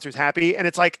sponsors happy. And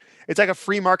it's like a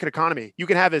free market economy. You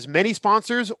can have as many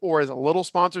sponsors or as little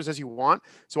sponsors as you want.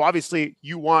 So obviously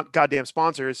you want goddamn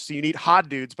sponsors. So you need hot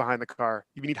dudes behind the car.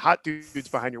 You need hot dudes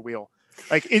behind your wheel.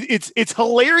 Like it's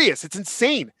hilarious. It's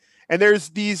insane. And there's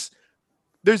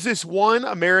this one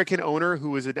American owner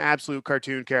who is an absolute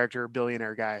cartoon character,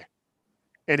 billionaire guy.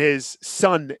 And his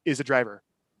son is a driver.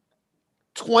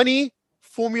 20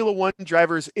 Formula One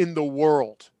drivers in the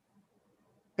world.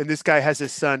 And this guy has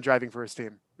his son driving for his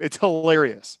team. It's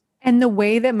hilarious. And the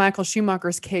way that Michael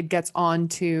Schumacher's kid gets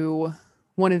onto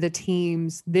one of the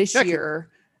teams this year.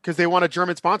 Because they want a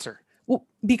German sponsor. Well,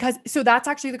 so that's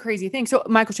actually the crazy thing. So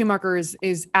Michael Schumacher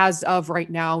is as of right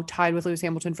now tied with Lewis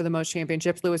Hamilton for the most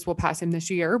championships. Lewis will pass him this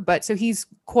year, but so he's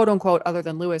quote unquote, other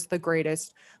than Lewis, the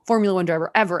greatest Formula One driver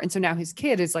ever. And so now his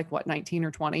kid is like what, 19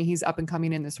 or 20. He's up and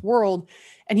coming in this world,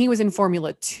 and he was in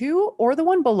Formula 2 or the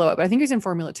one below it, but I think he was in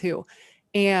Formula 2.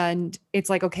 And it's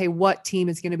like, okay, what team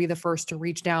is going to be the first to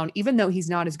reach down? Even though he's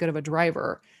not as good of a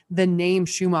driver, the name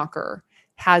Schumacher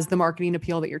has the marketing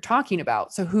appeal that you're talking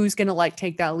about. So who's going to like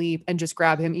take that leap and just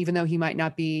grab him, even though he might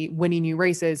not be winning you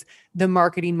races? The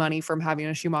marketing money from having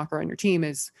a Schumacher on your team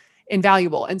is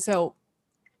invaluable. And so,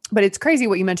 but it's crazy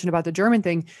what you mentioned about the German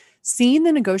thing, seeing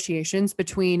the negotiations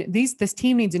between this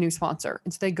team needs a new sponsor.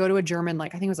 And so they go to a German,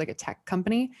 like, I think it was like a tech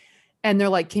company, and they're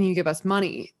like, can you give us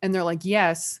money? And they're like,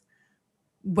 yes,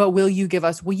 but will you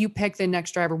pick the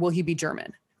next driver? Will he be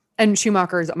German? And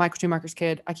Michael Schumacher's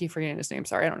kid, I keep forgetting his name.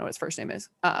 Sorry, I don't know what his first name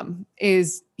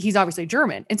is he's obviously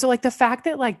German. And so like the fact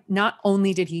that like, not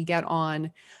only did he get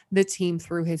on the team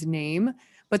through his name,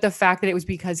 but the fact that it was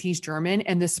because he's German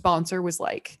and the sponsor was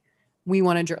like, we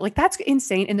want to, like, that's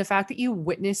insane. And the fact that you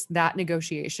witnessed that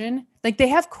negotiation, like they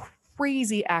have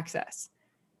crazy access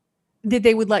that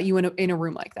they would let you in a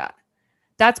room like that.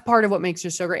 That's part of what makes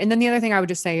it so great. And then the other thing I would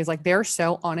just say is like, they're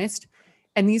so honest,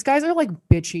 and these guys are like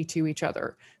bitchy to each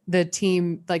other. The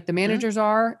team, like the managers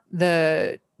are,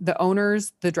 the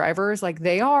owners, the drivers, like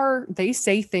they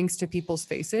say things to people's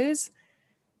faces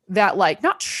that like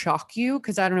not shock you,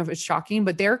 because I don't know if it's shocking,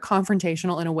 but they're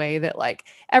confrontational in a way that like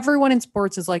everyone in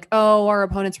sports is like, oh, our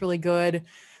opponent's really good.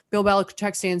 Bill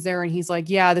Belichick stands there and he's like,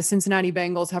 yeah, the Cincinnati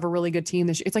Bengals have a really good team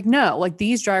this year. It's like, no, like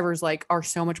these drivers like are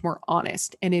so much more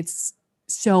honest, and it's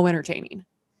so entertaining.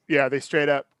 Yeah, they straight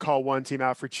up call one team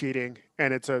out for cheating,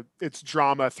 and it's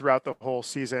drama throughout the whole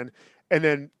season. And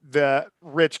then the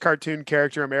rich cartoon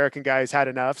character American guy has had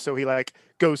enough, so he like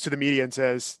goes to the media and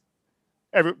says,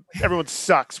 everyone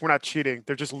sucks. We're not cheating.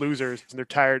 They're just losers, and they're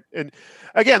tired. And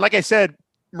again, like I said,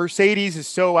 Mercedes is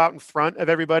so out in front of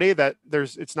everybody that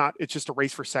it's just a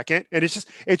race for second, and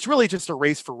it's really just a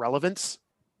race for relevance.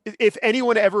 If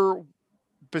anyone ever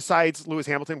besides Lewis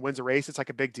Hamilton wins a race, it's like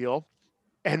a big deal.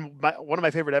 And one of my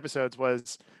favorite episodes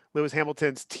was Lewis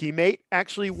Hamilton's teammate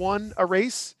actually won a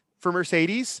race for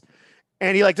Mercedes.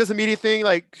 And he like does the media thing,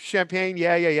 like champagne.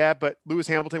 Yeah. But Lewis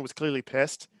Hamilton was clearly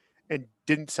pissed and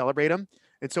didn't celebrate him.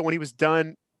 And so when he was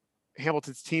done,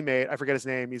 Hamilton's teammate, I forget his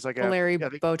name. He's like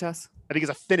Bottas. I think he's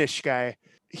a Finnish guy.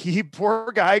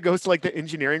 Poor guy goes to like the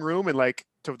engineering room and like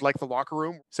to like the locker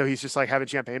room. So he's just like having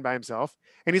champagne by himself.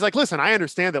 And he's like, listen, I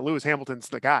understand that Lewis Hamilton's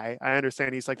the guy. I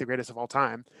understand he's like the greatest of all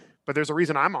time, but there's a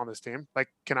reason I'm on this team. Like,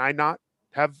 can I not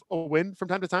have a win from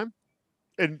time to time?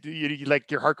 And you like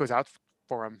your heart goes out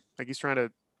for him. Like he's trying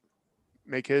to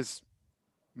make his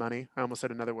money. I almost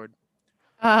said another word.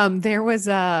 There was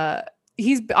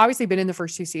he's obviously been in the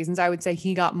first 2 seasons. I would say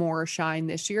he got more shine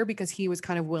this year because he was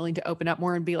kind of willing to open up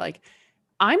more and be like,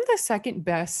 I'm the second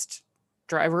best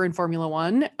driver in Formula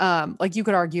One. Like you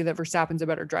could argue that Verstappen's a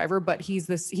better driver, but he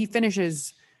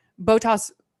finishes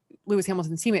Bottas, Lewis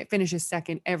Hamilton's teammate, finishes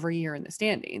second every year in the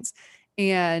standings.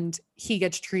 And he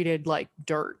gets treated like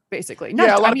dirt, basically.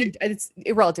 It's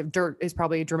irrelative. Dirt is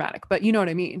probably dramatic, but you know what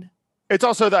I mean? It's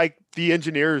also like the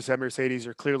engineers at Mercedes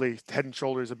are clearly head and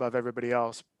shoulders above everybody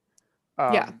else.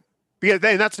 Yeah. Because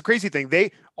that's the crazy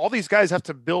thing. All these guys have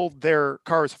to build their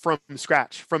cars from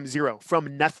scratch, from zero,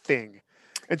 from nothing.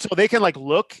 And so they can like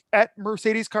look at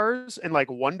Mercedes cars and like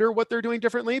wonder what they're doing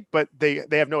differently, but they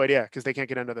have no idea because they can't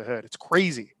get under the hood. It's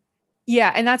crazy.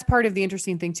 Yeah, and that's part of the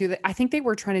interesting thing too, that I think they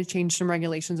were trying to change some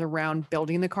regulations around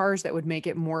building the cars that would make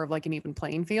it more of like an even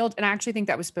playing field. And I actually think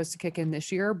that was supposed to kick in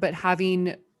this year, but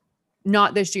having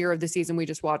not this year of the season we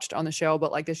just watched on the show,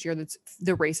 but like this year, that's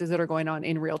the races that are going on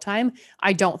in real time.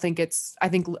 I think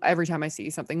every time I see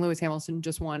something, Lewis Hamilton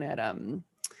just won at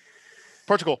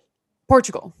Portugal.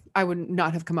 I would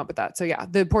not have come up with that. So yeah,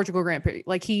 the Portugal Grand Prix,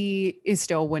 like he is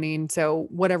still winning. So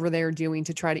whatever they're doing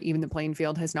to try to even the playing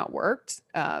field has not worked.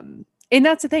 And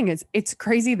that's the thing, is it's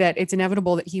crazy that it's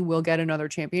inevitable that he will get another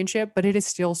championship, but it is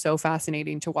still so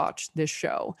fascinating to watch this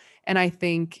show. And I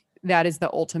think that is the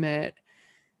ultimate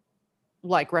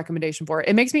like recommendation for it.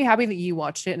 It makes me happy that you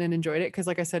watched it and enjoyed it. Cause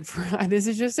like I said, this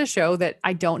is just a show that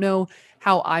I don't know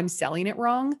how I'm selling it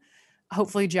wrong.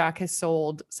 Hopefully Jack has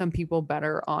sold some people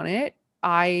better on it.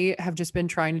 I have just been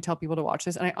trying to tell people to watch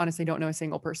this, and I honestly don't know a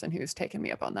single person who's taken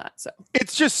me up on that. So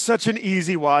it's just such an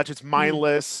easy watch. It's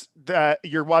mindless. That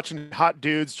you're watching hot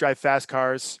dudes drive fast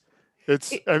cars.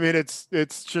 It's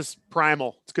just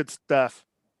primal. It's good stuff.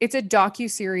 It's a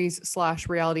docu-series /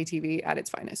 reality TV at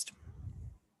its finest.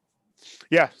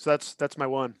 Yeah, so that's my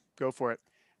one. Go for it.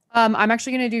 I'm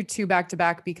actually going to do 2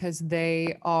 back-to-back because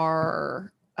they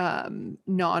are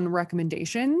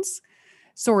non-recommendations.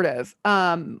 Sort of.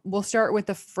 We'll start with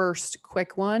the first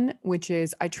quick one, which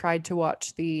is I tried to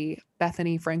watch the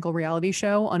Bethany Frankel reality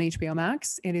show on HBO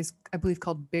Max. It is, I believe,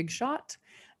 called Big Shot.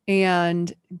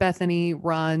 And Bethany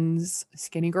runs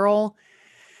Skinny Girl.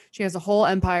 She has a whole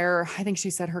empire. I think she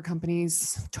said her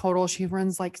companies total, she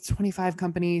runs like 25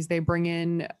 companies. They bring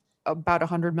in about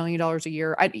 $100 million a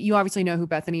year. You obviously know who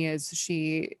Bethany is.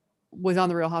 She was on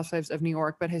The Real Housewives of New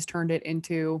York, but has turned it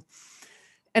into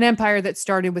an empire that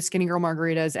started with Skinny Girl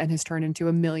margaritas and has turned into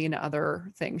a million other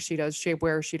things. She does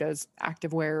shapewear, she does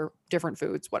activewear, different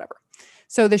foods, whatever.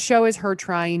 So the show is her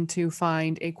trying to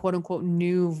find a quote unquote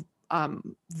new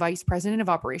vice president of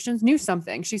operations, new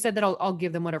something. She said that I'll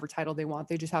give them whatever title they want.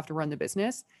 They just have to run the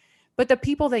business. But the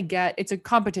people they get, it's a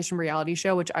competition reality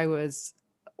show, which I was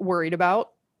worried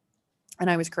about. And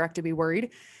I was correct to be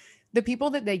worried. The people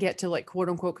that they get to like quote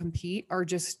unquote compete are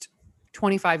just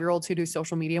 25-year-olds who do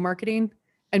social media marketing.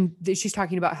 And she's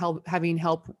talking about having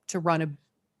help to run a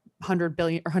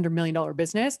 $100 million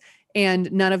business. And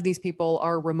none of these people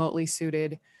are remotely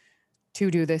suited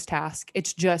to do this task.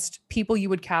 It's just people you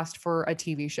would cast for a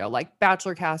TV show, like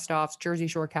Bachelor cast-offs, Jersey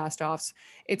Shore cast-offs.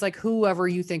 It's like whoever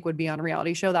you think would be on a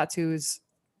reality show, that's who's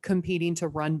competing to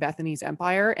run Bethany's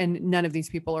empire. And none of these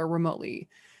people are remotely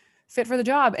fit for the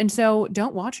job. And so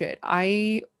don't watch it.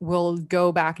 I will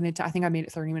go back and I think I made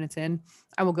it 30 minutes in.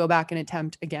 I will go back and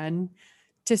attempt again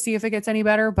to see if it gets any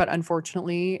better. But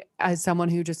unfortunately, as someone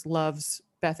who just loves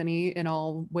Bethany in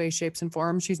all ways, shapes, and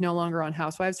forms, she's no longer on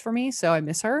Housewives for me. So I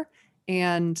miss her.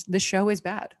 And the show is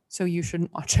bad. So you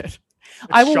shouldn't watch it.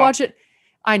 I will watch it.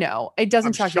 I know. It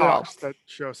doesn't shock you at all. That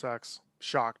show sucks.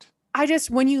 Shocked.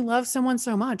 When you love someone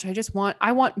so much,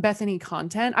 I want Bethany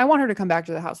content. I want her to come back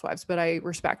to the Housewives, but I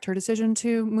respect her decision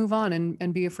to move on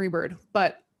and be a free bird.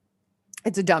 But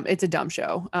it's a dumb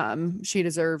show. She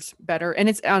deserves better. And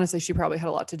it's honestly, she probably had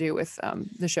a lot to do with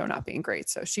the show not being great.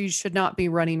 So she should not be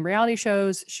running reality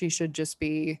shows. She should just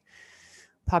be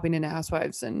popping into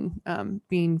Housewives and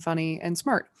being funny and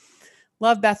smart.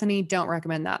 Love Bethany. Don't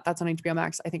recommend that. That's on HBO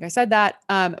Max. I think I said that.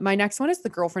 My next one is The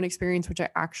Girlfriend Experience, which I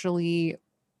actually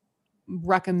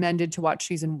recommended to watch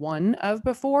season 1 of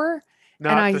before.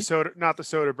 Not the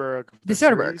Soderbergh. The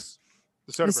Soderbergh.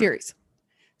 The series.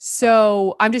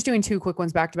 So I'm just doing two quick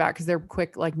ones back to back because they're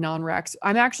quick, like non-recs.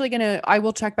 I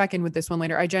will check back in with this one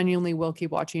later. I genuinely will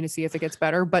keep watching to see if it gets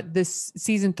better. But this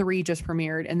season 3 just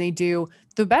premiered, and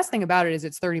the best thing about it is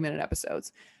it's 30-minute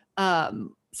episodes.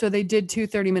 So they did 2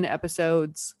 30-minute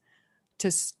episodes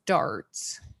to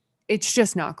start. It's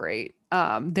just not great.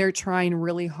 They're trying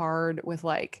really hard with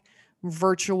like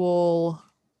virtual,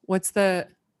 what's the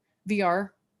VR?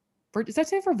 Does that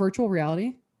stand for virtual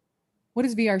reality? What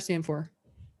does VR stand for?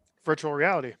 Virtual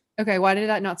reality. Okay, why did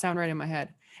that not sound right in my head?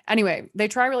 Anyway, they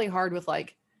try really hard with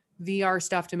like VR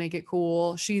stuff to make it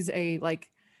cool. She's a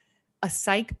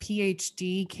psych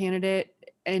PhD candidate,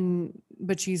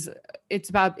 but it's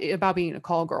about being a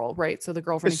call girl, right? So the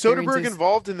girlfriend is Soderbergh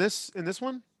involved in this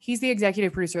one? He's the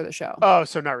executive producer of the show. Oh,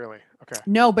 so not really. Okay.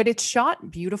 No, but it's shot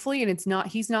beautifully, and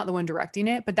he's not the one directing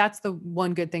it, but that's the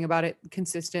one good thing about it,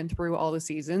 consistent through all the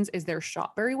seasons, is they're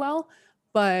shot very well,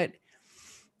 but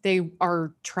they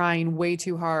are trying way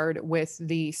too hard with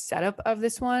the setup of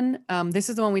this one. This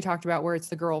is the one we talked about where it's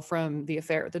the girl from The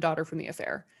Affair, the daughter from The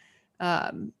Affair.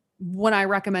 When I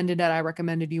recommended it, I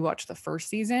recommended you watch the first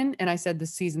season, and I said the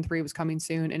season 3 was coming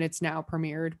soon, and it's now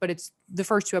premiered, but the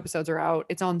first 2 episodes are out.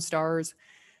 It's on STARZ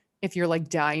if you're like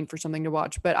dying for something to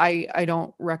watch, but I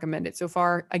don't recommend it so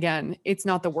far. Again, it's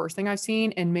not the worst thing I've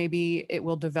seen, and maybe it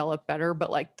will develop better, but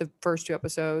like the first 2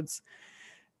 episodes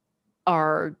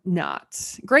are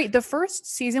not great. The first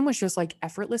season was just like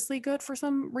effortlessly good for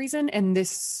some reason. And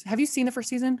have you seen the first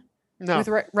season? No. With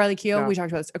Riley Keough? No. We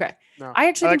talked about this. Okay. No.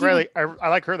 I like Riley. I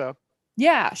like her though.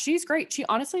 Yeah, she's great. She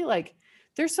honestly, like,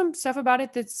 there's some stuff about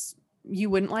it that's you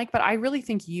wouldn't like, but I really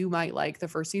think you might like the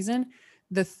first season.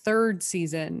 The second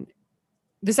season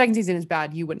is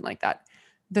bad. You wouldn't like that.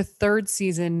 The third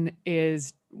season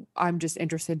I'm just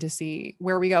interested to see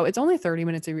where we go. It's only 30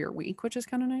 minutes of your week, which is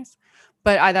kind of nice.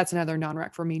 But that's another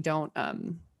non-rec for me. Don't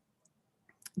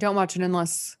watch it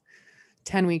unless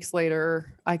 10 weeks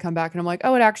later I come back and I'm like,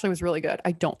 oh, it actually was really good.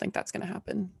 I don't think that's going to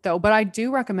happen though. But I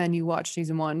do recommend you watch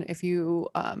season 1 if you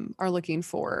are looking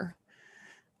for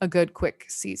a good quick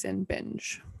season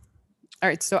binge. All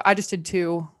right, so I just did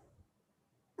 2.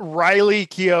 Riley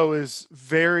Keough is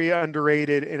very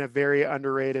underrated in a very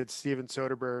underrated Steven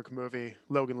Soderbergh movie,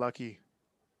 Logan Lucky.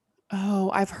 Oh,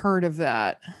 I've heard of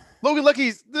that. Logan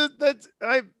Lucky's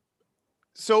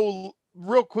so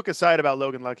real quick aside about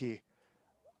Logan Lucky.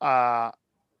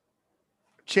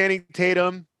 Channing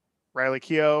Tatum, Riley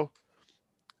Keough,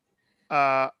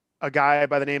 a guy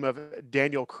by the name of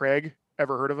Daniel Craig.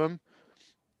 Ever heard of him?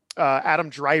 Adam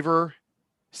Driver,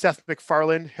 Seth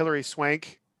MacFarlane, Hilary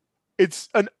Swank. It's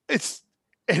a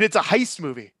heist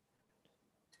movie.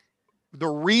 The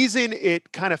reason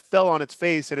it kind of fell on its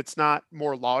face and it's not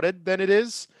more lauded than it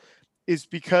is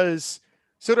because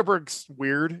Soderbergh's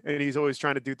weird and he's always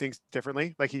trying to do things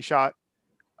differently. Like he shot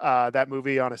that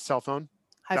movie on a cell phone,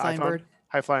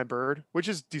 High Flying Bird, which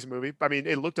is a decent movie. I mean,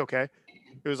 it looked okay.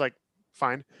 It was like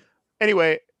fine.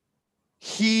 Anyway,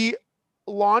 he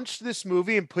launched this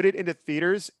movie and put it into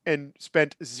theaters and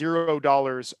spent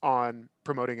 $0 on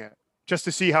promoting it just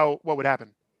to see what would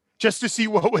happen.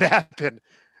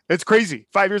 It's crazy.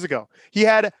 5 years ago, he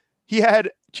had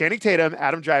Channing Tatum,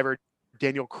 Adam Driver,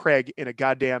 Daniel Craig in a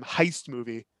goddamn heist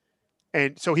movie,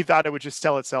 and so he thought it would just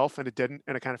sell itself, and it didn't,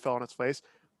 and it kind of fell on its face.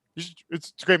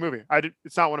 It's a great movie.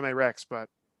 It's not one of my recs, but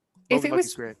Logan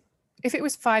Lucky's great. If it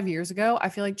was 5 years ago, I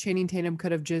feel like Channing Tatum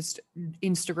could have just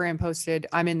Instagram posted,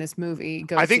 "I'm in this movie.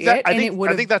 Go see it." I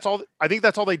think that's all. I think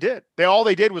that's all they did. All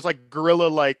they did was like guerrilla,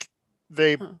 like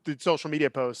they did social media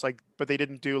posts, like, but they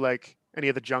didn't do like any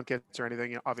of the junkets or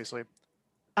anything. Obviously,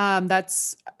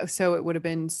 so it would have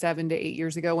been 7 to 8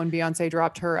 years ago when Beyonce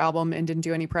dropped her album and didn't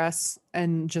do any press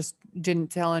and just didn't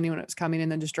tell anyone it was coming,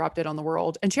 and then just dropped it on the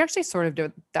world. And she actually sort of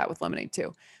did that with Lemonade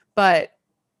too, but.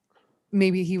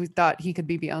 Maybe he thought he could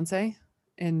be Beyonce,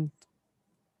 and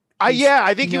I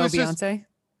think he was Beyonce.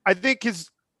 I think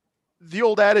the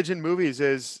old adage in movies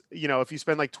is, if you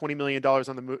spend like $20 million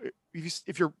on the movie,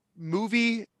 if your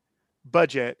movie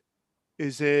budget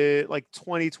is like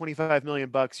 25 million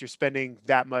bucks, you're spending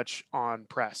that much on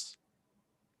press.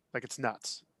 Like it's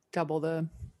nuts. And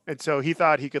so he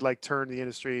thought he could like turn the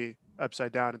industry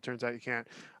upside down, and turns out you can't.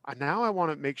 Now I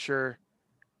want to make sure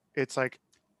it's like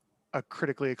a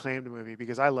critically acclaimed movie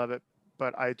because I love it,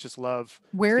 but I just love.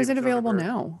 Where is it available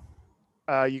now?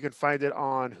 You can find it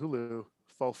on Hulu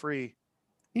for free.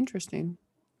 Interesting.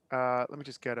 Let me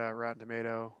just get a Rotten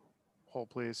Tomato. Hold,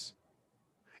 please.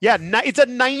 Yeah, it's a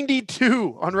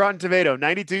 92 on Rotten Tomato,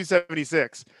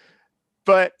 92.76.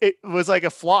 But it was like a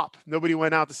flop. Nobody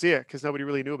went out to see it because nobody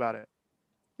really knew about it.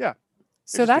 Yeah.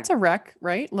 So that's a rec,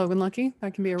 right? Logan Lucky.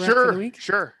 That can be a rec for the week.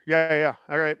 Sure. Yeah.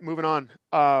 All right, moving on.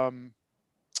 I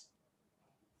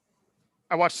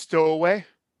watched Stowaway.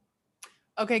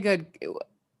 Okay, good.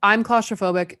 I'm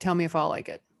claustrophobic. Tell me if I'll like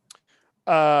it.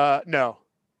 No.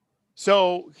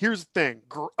 So here's the thing.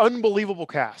 Unbelievable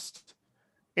cast.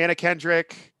 Anna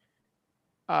Kendrick,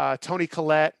 Toni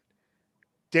Collette,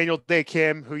 Daniel Day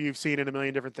Kim, who you've seen in a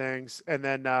million different things, and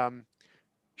then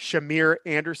Shamir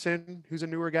Anderson, who's a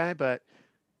newer guy, but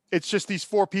it's just these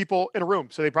four people in a room.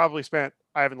 So they probably spent,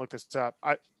 I haven't looked this up.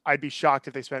 I'd be shocked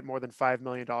if they spent more than $5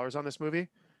 million on this movie.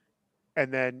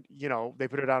 And then, they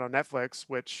put it out on Netflix,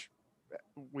 which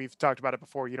we've talked about it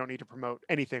before. You don't need to promote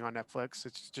anything on Netflix.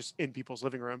 It's just in people's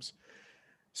living rooms.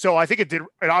 So I think it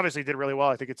obviously did really well.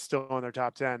 I think it's still in their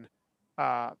top 10.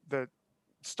 The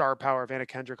star power of Anna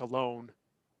Kendrick alone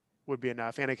would be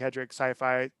enough. Anna Kendrick,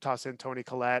 sci-fi, toss in Toni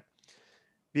Collette.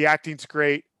 The acting's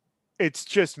great. It's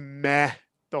just meh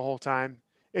the whole time.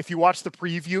 If you watch the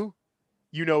preview,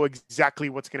 you know exactly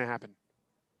what's going to happen.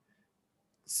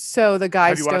 So the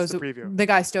guy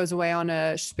stows away on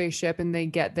a spaceship, and they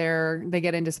get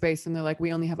into space, and they're like,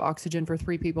 we only have oxygen for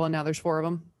 3 people, and now there's 4 of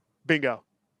them. Bingo.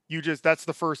 That's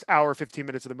the first hour, 15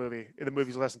 minutes of the movie. The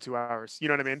movie's less than 2 hours. You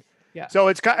know what I mean? Yeah. So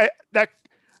it's kind of that.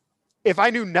 If I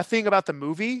knew nothing about the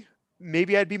movie,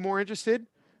 maybe I'd be more interested.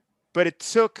 But it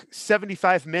took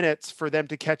 75 minutes for them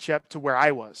to catch up to where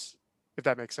I was, if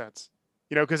that makes sense.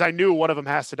 Because I knew one of them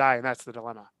has to die, and that's the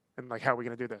dilemma. And like, how are we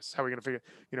going to do this? How are we going to figure?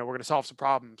 We're going to solve some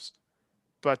problems.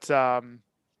 But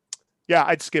yeah,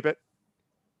 I'd skip it.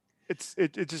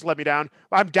 It just let me down.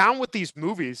 I'm down with these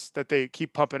movies that they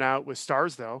keep pumping out with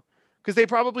STARZ though, because it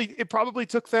probably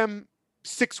took them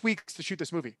 6 weeks to shoot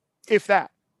this movie, if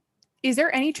that. Is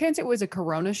there any chance it was a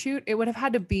Corona shoot? It would have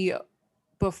had to be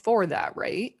before that,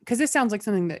 right? Because this sounds like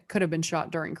something that could have been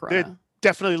shot during Corona. It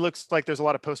definitely looks like there's a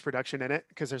lot of post-production in it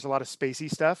because there's a lot of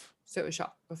spacey stuff. So it was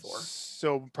shot before.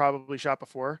 So probably shot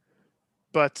before.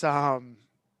 But yeah,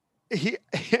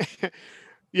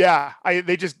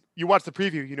 you watch the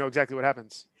preview, you know exactly what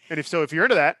happens. And if you're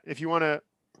into that, if you're into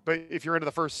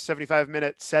the first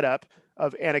 75-minute setup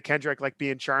of Anna Kendrick like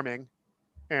being charming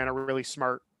and a really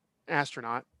smart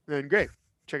astronaut, then great.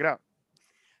 Check it out.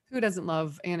 Who doesn't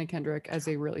love Anna Kendrick as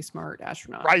a really smart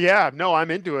astronaut? Right, yeah. No,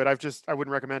 I'm into it. I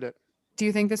wouldn't recommend it. Do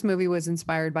you think this movie was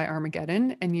inspired by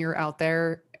Armageddon, and you're out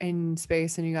there in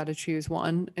space and you got to choose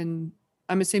one? And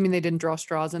I'm assuming they didn't draw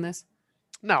straws in this.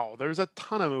 No, there's a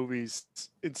ton of movies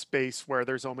in space where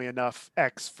there's only enough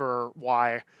X for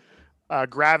Y.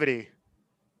 Gravity.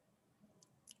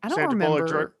 I don't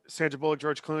remember. Sandra Bullock,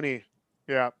 George Clooney.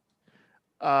 Yeah.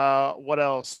 What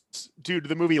else? Dude,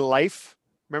 the movie Life.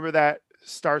 Remember that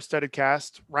star-studded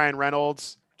cast? Ryan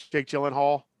Reynolds, Jake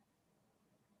Gyllenhaal.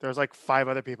 There's like 5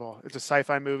 other people. It's a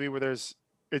sci-fi movie where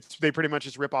they pretty much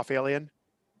just rip off Alien.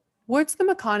 What's the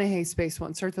McConaughey space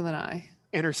one? Starts with an I.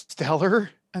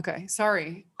 Interstellar. Okay,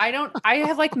 sorry. I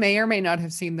have like may or may not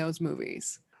have seen those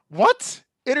movies. What?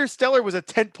 Interstellar was a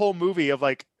tentpole movie of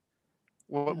like,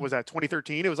 what was that,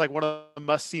 2013? It was like one of the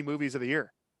must-see movies of the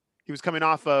year. He was coming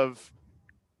off of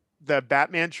the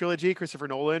Batman trilogy, Christopher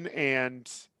Nolan, and...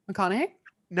 McConaughey?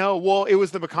 No, well, it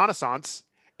was the McConaissance.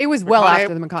 It was well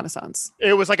after the McConaissance.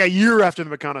 It was like a year after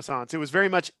the McConaissance. It was very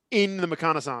much in the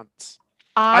McConaissance.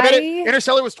 I bet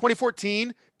Interstellar was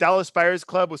 2014. Dallas Buyers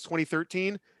Club was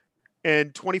 2013.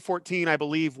 And 2014, I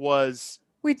believe, was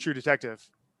True Detective.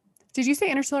 Did you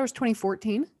say Interstellar was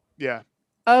 2014? Yeah.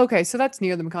 Oh, okay, so that's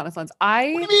near the McConaissance.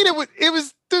 What do you mean? It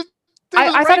was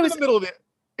I thought it was in the middle of it.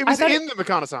 It was in the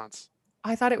McConaissance.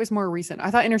 I thought it was more recent.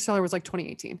 I thought Interstellar was like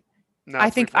 2018. No,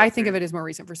 I think of it as more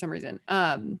recent for some reason.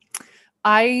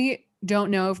 I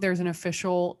don't know if there's an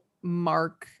official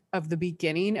mark of the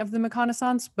beginning of the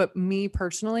McConaissance, but me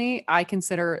personally, I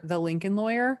consider The Lincoln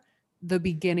Lawyer the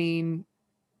beginning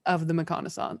of the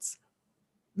McConaissance.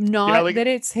 Not that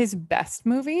it's his best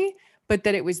movie, but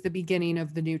that it was the beginning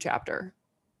of the new chapter.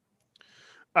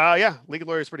 Yeah, Lincoln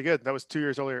Lawyer is pretty good. That was 2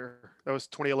 years earlier. That was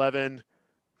 2011.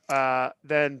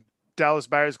 Then Dallas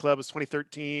Buyers Club was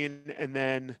 2013, and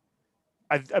then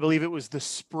I believe it was the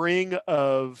spring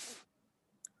of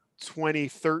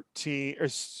 2013, or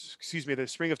excuse me, the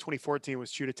spring of 2014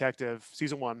 was True Detective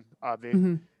season 1,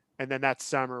 obviously, and then that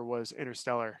summer was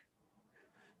Interstellar,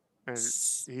 and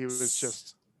he was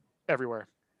just everywhere.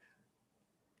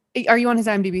 Are you on his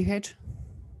IMDb page?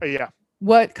 Yeah.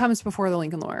 What comes before The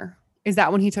Lincoln Lawyer? Is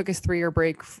that when he took his 3-year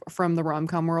break from the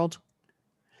rom-com world?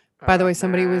 By the way,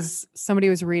 somebody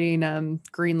was reading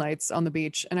Green Lights on the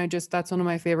beach, and that's one of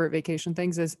my favorite vacation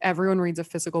things is everyone reads a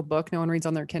physical book, no one reads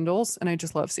on their Kindles, and I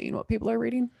just love seeing what people are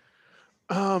reading.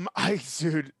 I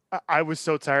was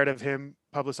so tired of him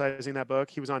publicizing that book.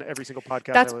 He was on every single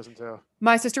podcast That's I listened to.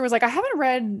 my sister was like, I haven't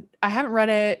read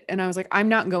it. And I was like, I'm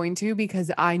not going to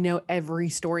because I know every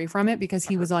story from it because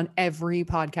he was on every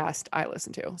podcast I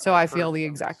listen to. So I feel the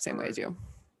exact same way as you.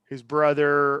 His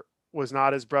brother was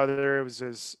not his brother. It was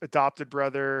his adopted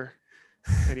brother.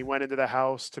 And he went into the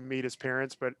house to meet his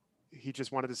parents, but he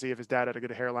just wanted to see if his dad had a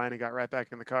good hairline and got right back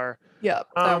in the car. Yep.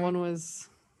 That one was.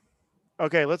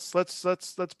 Okay. Let's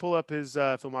pull up his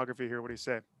filmography here. What do you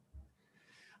say?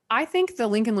 I think the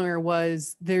Lincoln Lawyer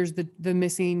was there's the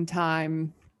missing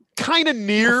time. Kind of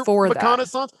near before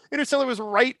McConaissance. Interstellar was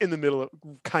right in the middle of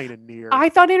kind of near. I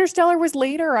thought Interstellar was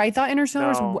later. I thought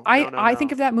Interstellar No, I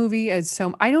think of that movie as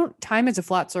time is a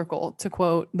flat circle, to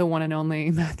quote the one and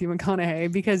only Matthew McConaughey,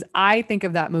 because I think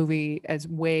of that movie as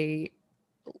way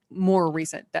more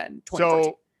recent than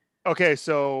 2014.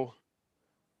 So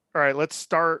all right, let's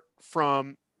start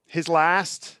from his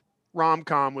last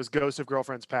rom-com was Ghost of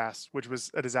Girlfriend's Past, which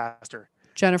was a disaster.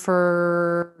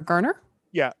 Jennifer Garner?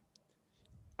 Yeah.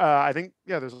 I think,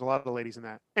 there's a lot of ladies in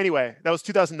that. Anyway, that was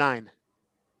 2009.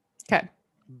 Okay.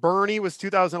 Bernie was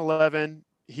 2011.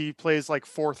 He plays like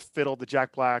fourth fiddle to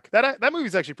Jack Black. That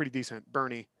movie's actually pretty decent,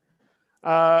 Bernie.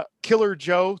 Killer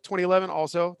Joe, 2011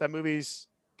 also. That movie's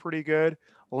pretty good.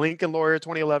 Lincoln Lawyer,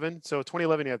 2011. So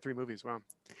 2011, he had 3 movies. Wow.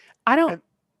 I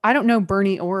don't know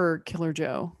Bernie or Killer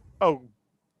Joe. Oh,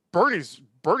 Bernie's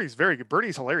very good.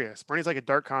 Bernie's hilarious. Bernie's like a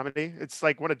dark comedy. It's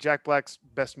like one of Jack Black's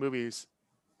best movies.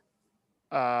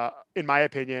 In my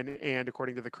opinion, and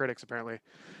according to the critics, apparently.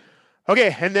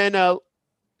 Okay, and then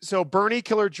so Bernie,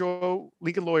 Killer Joe,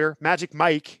 Lincoln Lawyer, Magic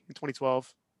Mike in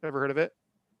 2012. Ever heard of it?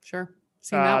 Sure,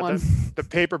 seen that one. The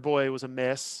Paperboy was a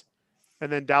miss,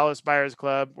 and then Dallas Buyers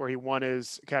Club, where he won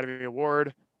his Academy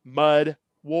Award. Mud,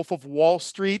 Wolf of Wall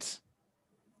Street,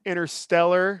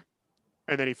 Interstellar,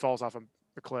 and then he falls off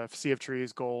a cliff. Sea of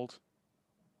Trees, Gold.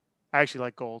 I actually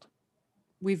like Gold.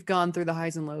 We've gone through the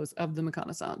highs and lows of the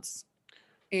McConaissance.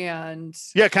 And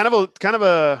yeah, kind of a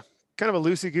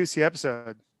loosey goosey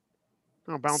episode.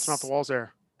 Oh, bouncing off the walls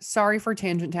there. Sorry for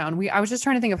Tangent Town. I was just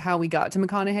trying to think of how we got to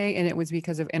McConaughey, and it was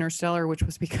because of Interstellar, which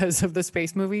was because of the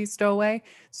space movie Stowaway.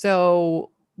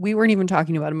 So we weren't even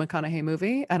talking about a McConaughey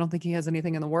movie. I don't think he has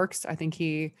anything in the works. I think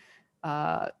he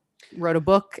wrote a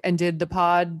book and did the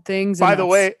pod things. By the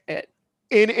way,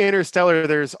 in Interstellar,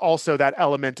 there's also that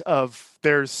element of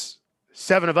there's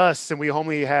 7 of us and we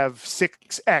only have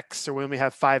 6X, or we only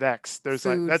have 5X. There's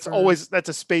that's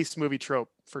a space movie trope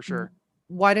for sure.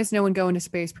 Why does no one go into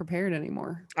space prepared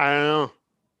anymore? I don't know.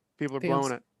 People are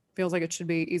blowing it. Feels like it should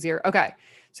be easier. Okay.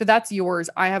 So that's yours.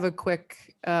 I have a quick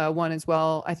one as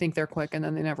well. I think they're quick and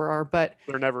then they never are, but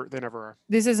they never are.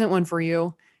 This isn't one for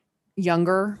you.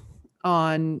 Younger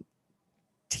on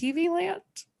TV Land,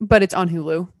 but it's on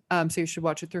Hulu. So you should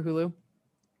watch it through Hulu.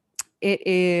 It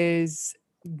is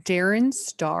Darren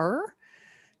Star.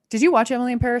 Did you watch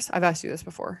Emily in Paris? I've asked you this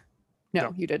before.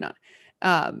 No, you did not.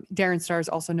 Darren Star is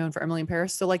also known for Emily in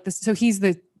Paris. So like this, so he's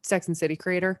the Sex and City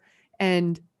creator,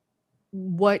 and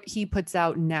what he puts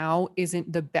out now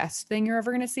isn't the best thing you're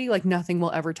ever going to see. Like nothing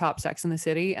will ever top Sex in the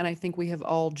City. And I think we have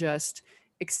all just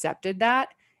accepted that.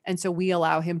 And so we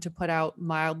allow him to put out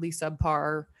mildly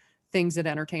subpar things that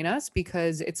entertain us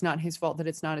because it's not his fault that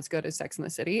it's not as good as Sex in the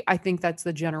City. I think that's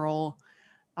the general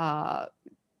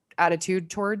attitude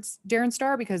towards Darren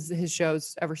Star, because his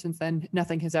shows ever since then,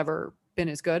 nothing has ever been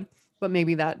as good, but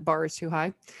maybe that bar is too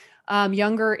high.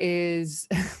 Younger is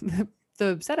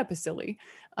the setup is silly.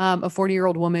 A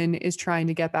 40-year-old woman is trying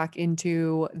to get back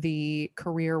into the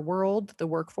career world, the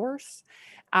workforce,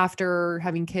 after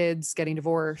having kids, getting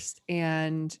divorced,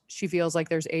 and she feels like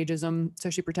there's ageism. So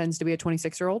she pretends to be a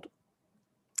 26-year-old.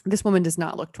 This woman does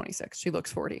not look 26. She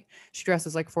looks 40. She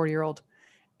dresses like a 40-year-old.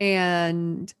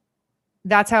 And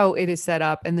that's how it is set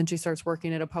up. And then she starts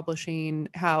working at a publishing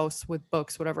house with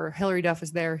books, whatever. Hilary Duff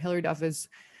is there. Hilary Duff is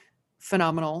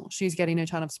phenomenal. She's getting a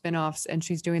ton of spinoffs, and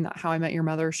she's doing that How I Met Your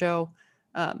Mother show.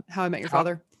 How I Met Your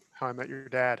Father. How I Met Your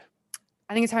Dad.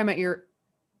 I think it's How I Met Your...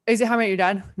 Is it How I Met Your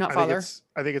Dad? Not Father?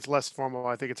 I think it's less formal.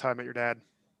 I think it's How I Met Your Dad.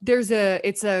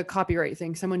 It's a copyright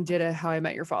thing. Someone did a How I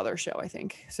Met Your Father show, I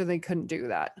think. So they couldn't do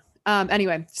that.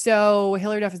 Anyway, so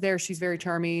Hilary Duff is there. She's very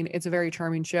charming. It's a very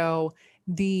charming show.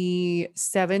 The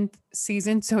 7th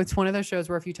season. So it's one of those shows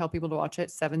where if you tell people to watch it,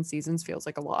 7 seasons feels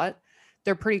like a lot.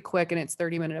 They're pretty quick and it's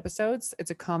 30-minute episodes. It's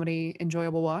a comedy,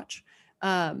 enjoyable watch.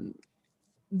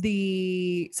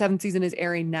 The 7th season is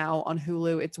airing now on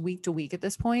Hulu. It's week to week at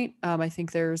this point. I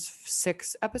think there's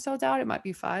 6 episodes out. It might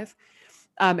be 5.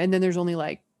 And then there's only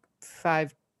like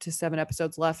 5 to 7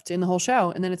 episodes left in the whole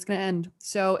show. And then it's going to end.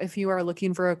 So if you are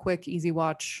looking for a quick, easy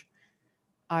watch,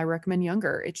 I recommend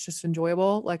Younger. It's just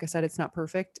enjoyable. Like I said, it's not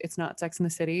perfect. It's not Sex in the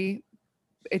City.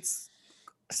 It's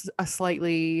a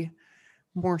slightly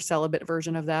more celibate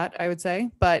version of that, I would say,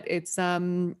 but it's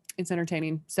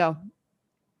entertaining. So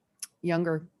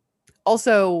Younger.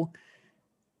 Also,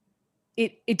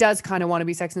 it does kind of want to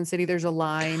be Sex and the City. There's a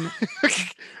line.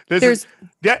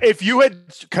 If you had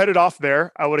cut it off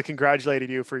there, I would have congratulated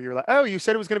you for your, oh, you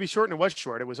said it was going to be short and it was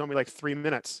short. It was only like 3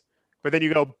 minutes. But then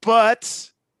you go, but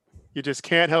you just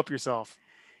can't help yourself.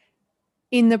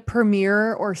 In the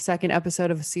premiere or second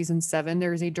episode of season 7,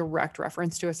 there's a direct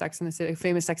reference to a Sex and the City,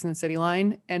 famous Sex and the City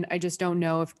line. And I just don't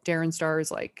know if Darren Star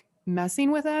is like messing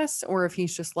with us or if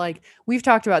he's just like, we've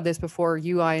talked about this before.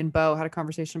 You, I, and Bo had a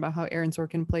conversation about how Aaron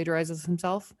Sorkin plagiarizes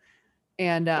himself.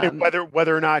 And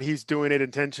whether or not he's doing it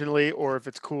intentionally or if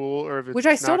it's cool or if it's, which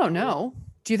I still don't know.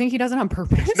 Do you think he does it on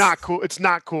purpose? It's not cool. It's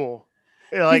not cool.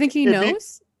 Like, do you think he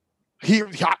knows?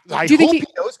 I hope he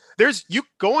knows. You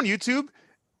go on YouTube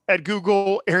and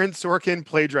Google Aaron Sorkin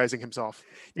plagiarizing himself.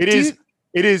 It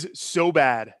is so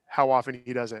bad how often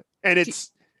he does it. And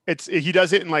he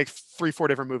does it in like 3-4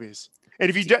 different movies.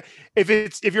 And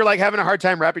if you're like having a hard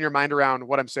time wrapping your mind around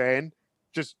what I'm saying,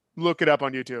 just look it up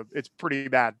on YouTube. It's pretty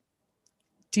bad.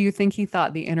 Do you think he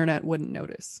thought the internet wouldn't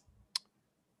notice?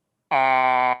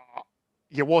 Yeah,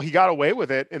 well, he got away with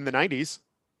it in the 90s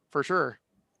for sure.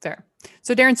 Fair.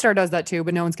 So Darren Star does that too,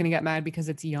 but no one's going to get mad because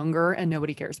it's Younger and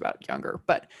nobody cares about Younger.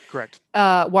 But correct.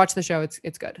 Watch the show.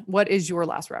 It's good. What is your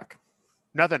last rec?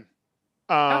 Nothing.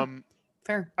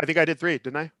 Fair. I think I did 3,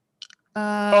 didn't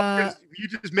I?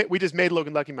 We just made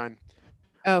Logan Lucky mine.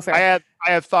 Oh, fair.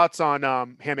 I have thoughts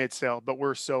on Handmaid's Tale, but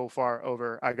we're so far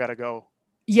over. I gotta go.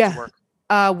 Yeah. To work.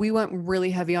 We went really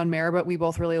heavy on Mare, but we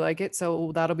both really like it,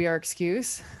 so that'll be our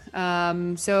excuse.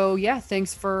 So yeah,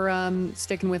 thanks for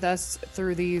sticking with us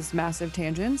through these massive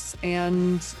tangents,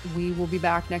 and we will be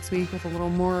back next week with a little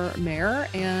more Mare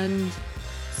and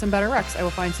some better recs. I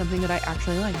will find something that I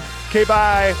actually like. Okay,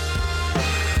 bye.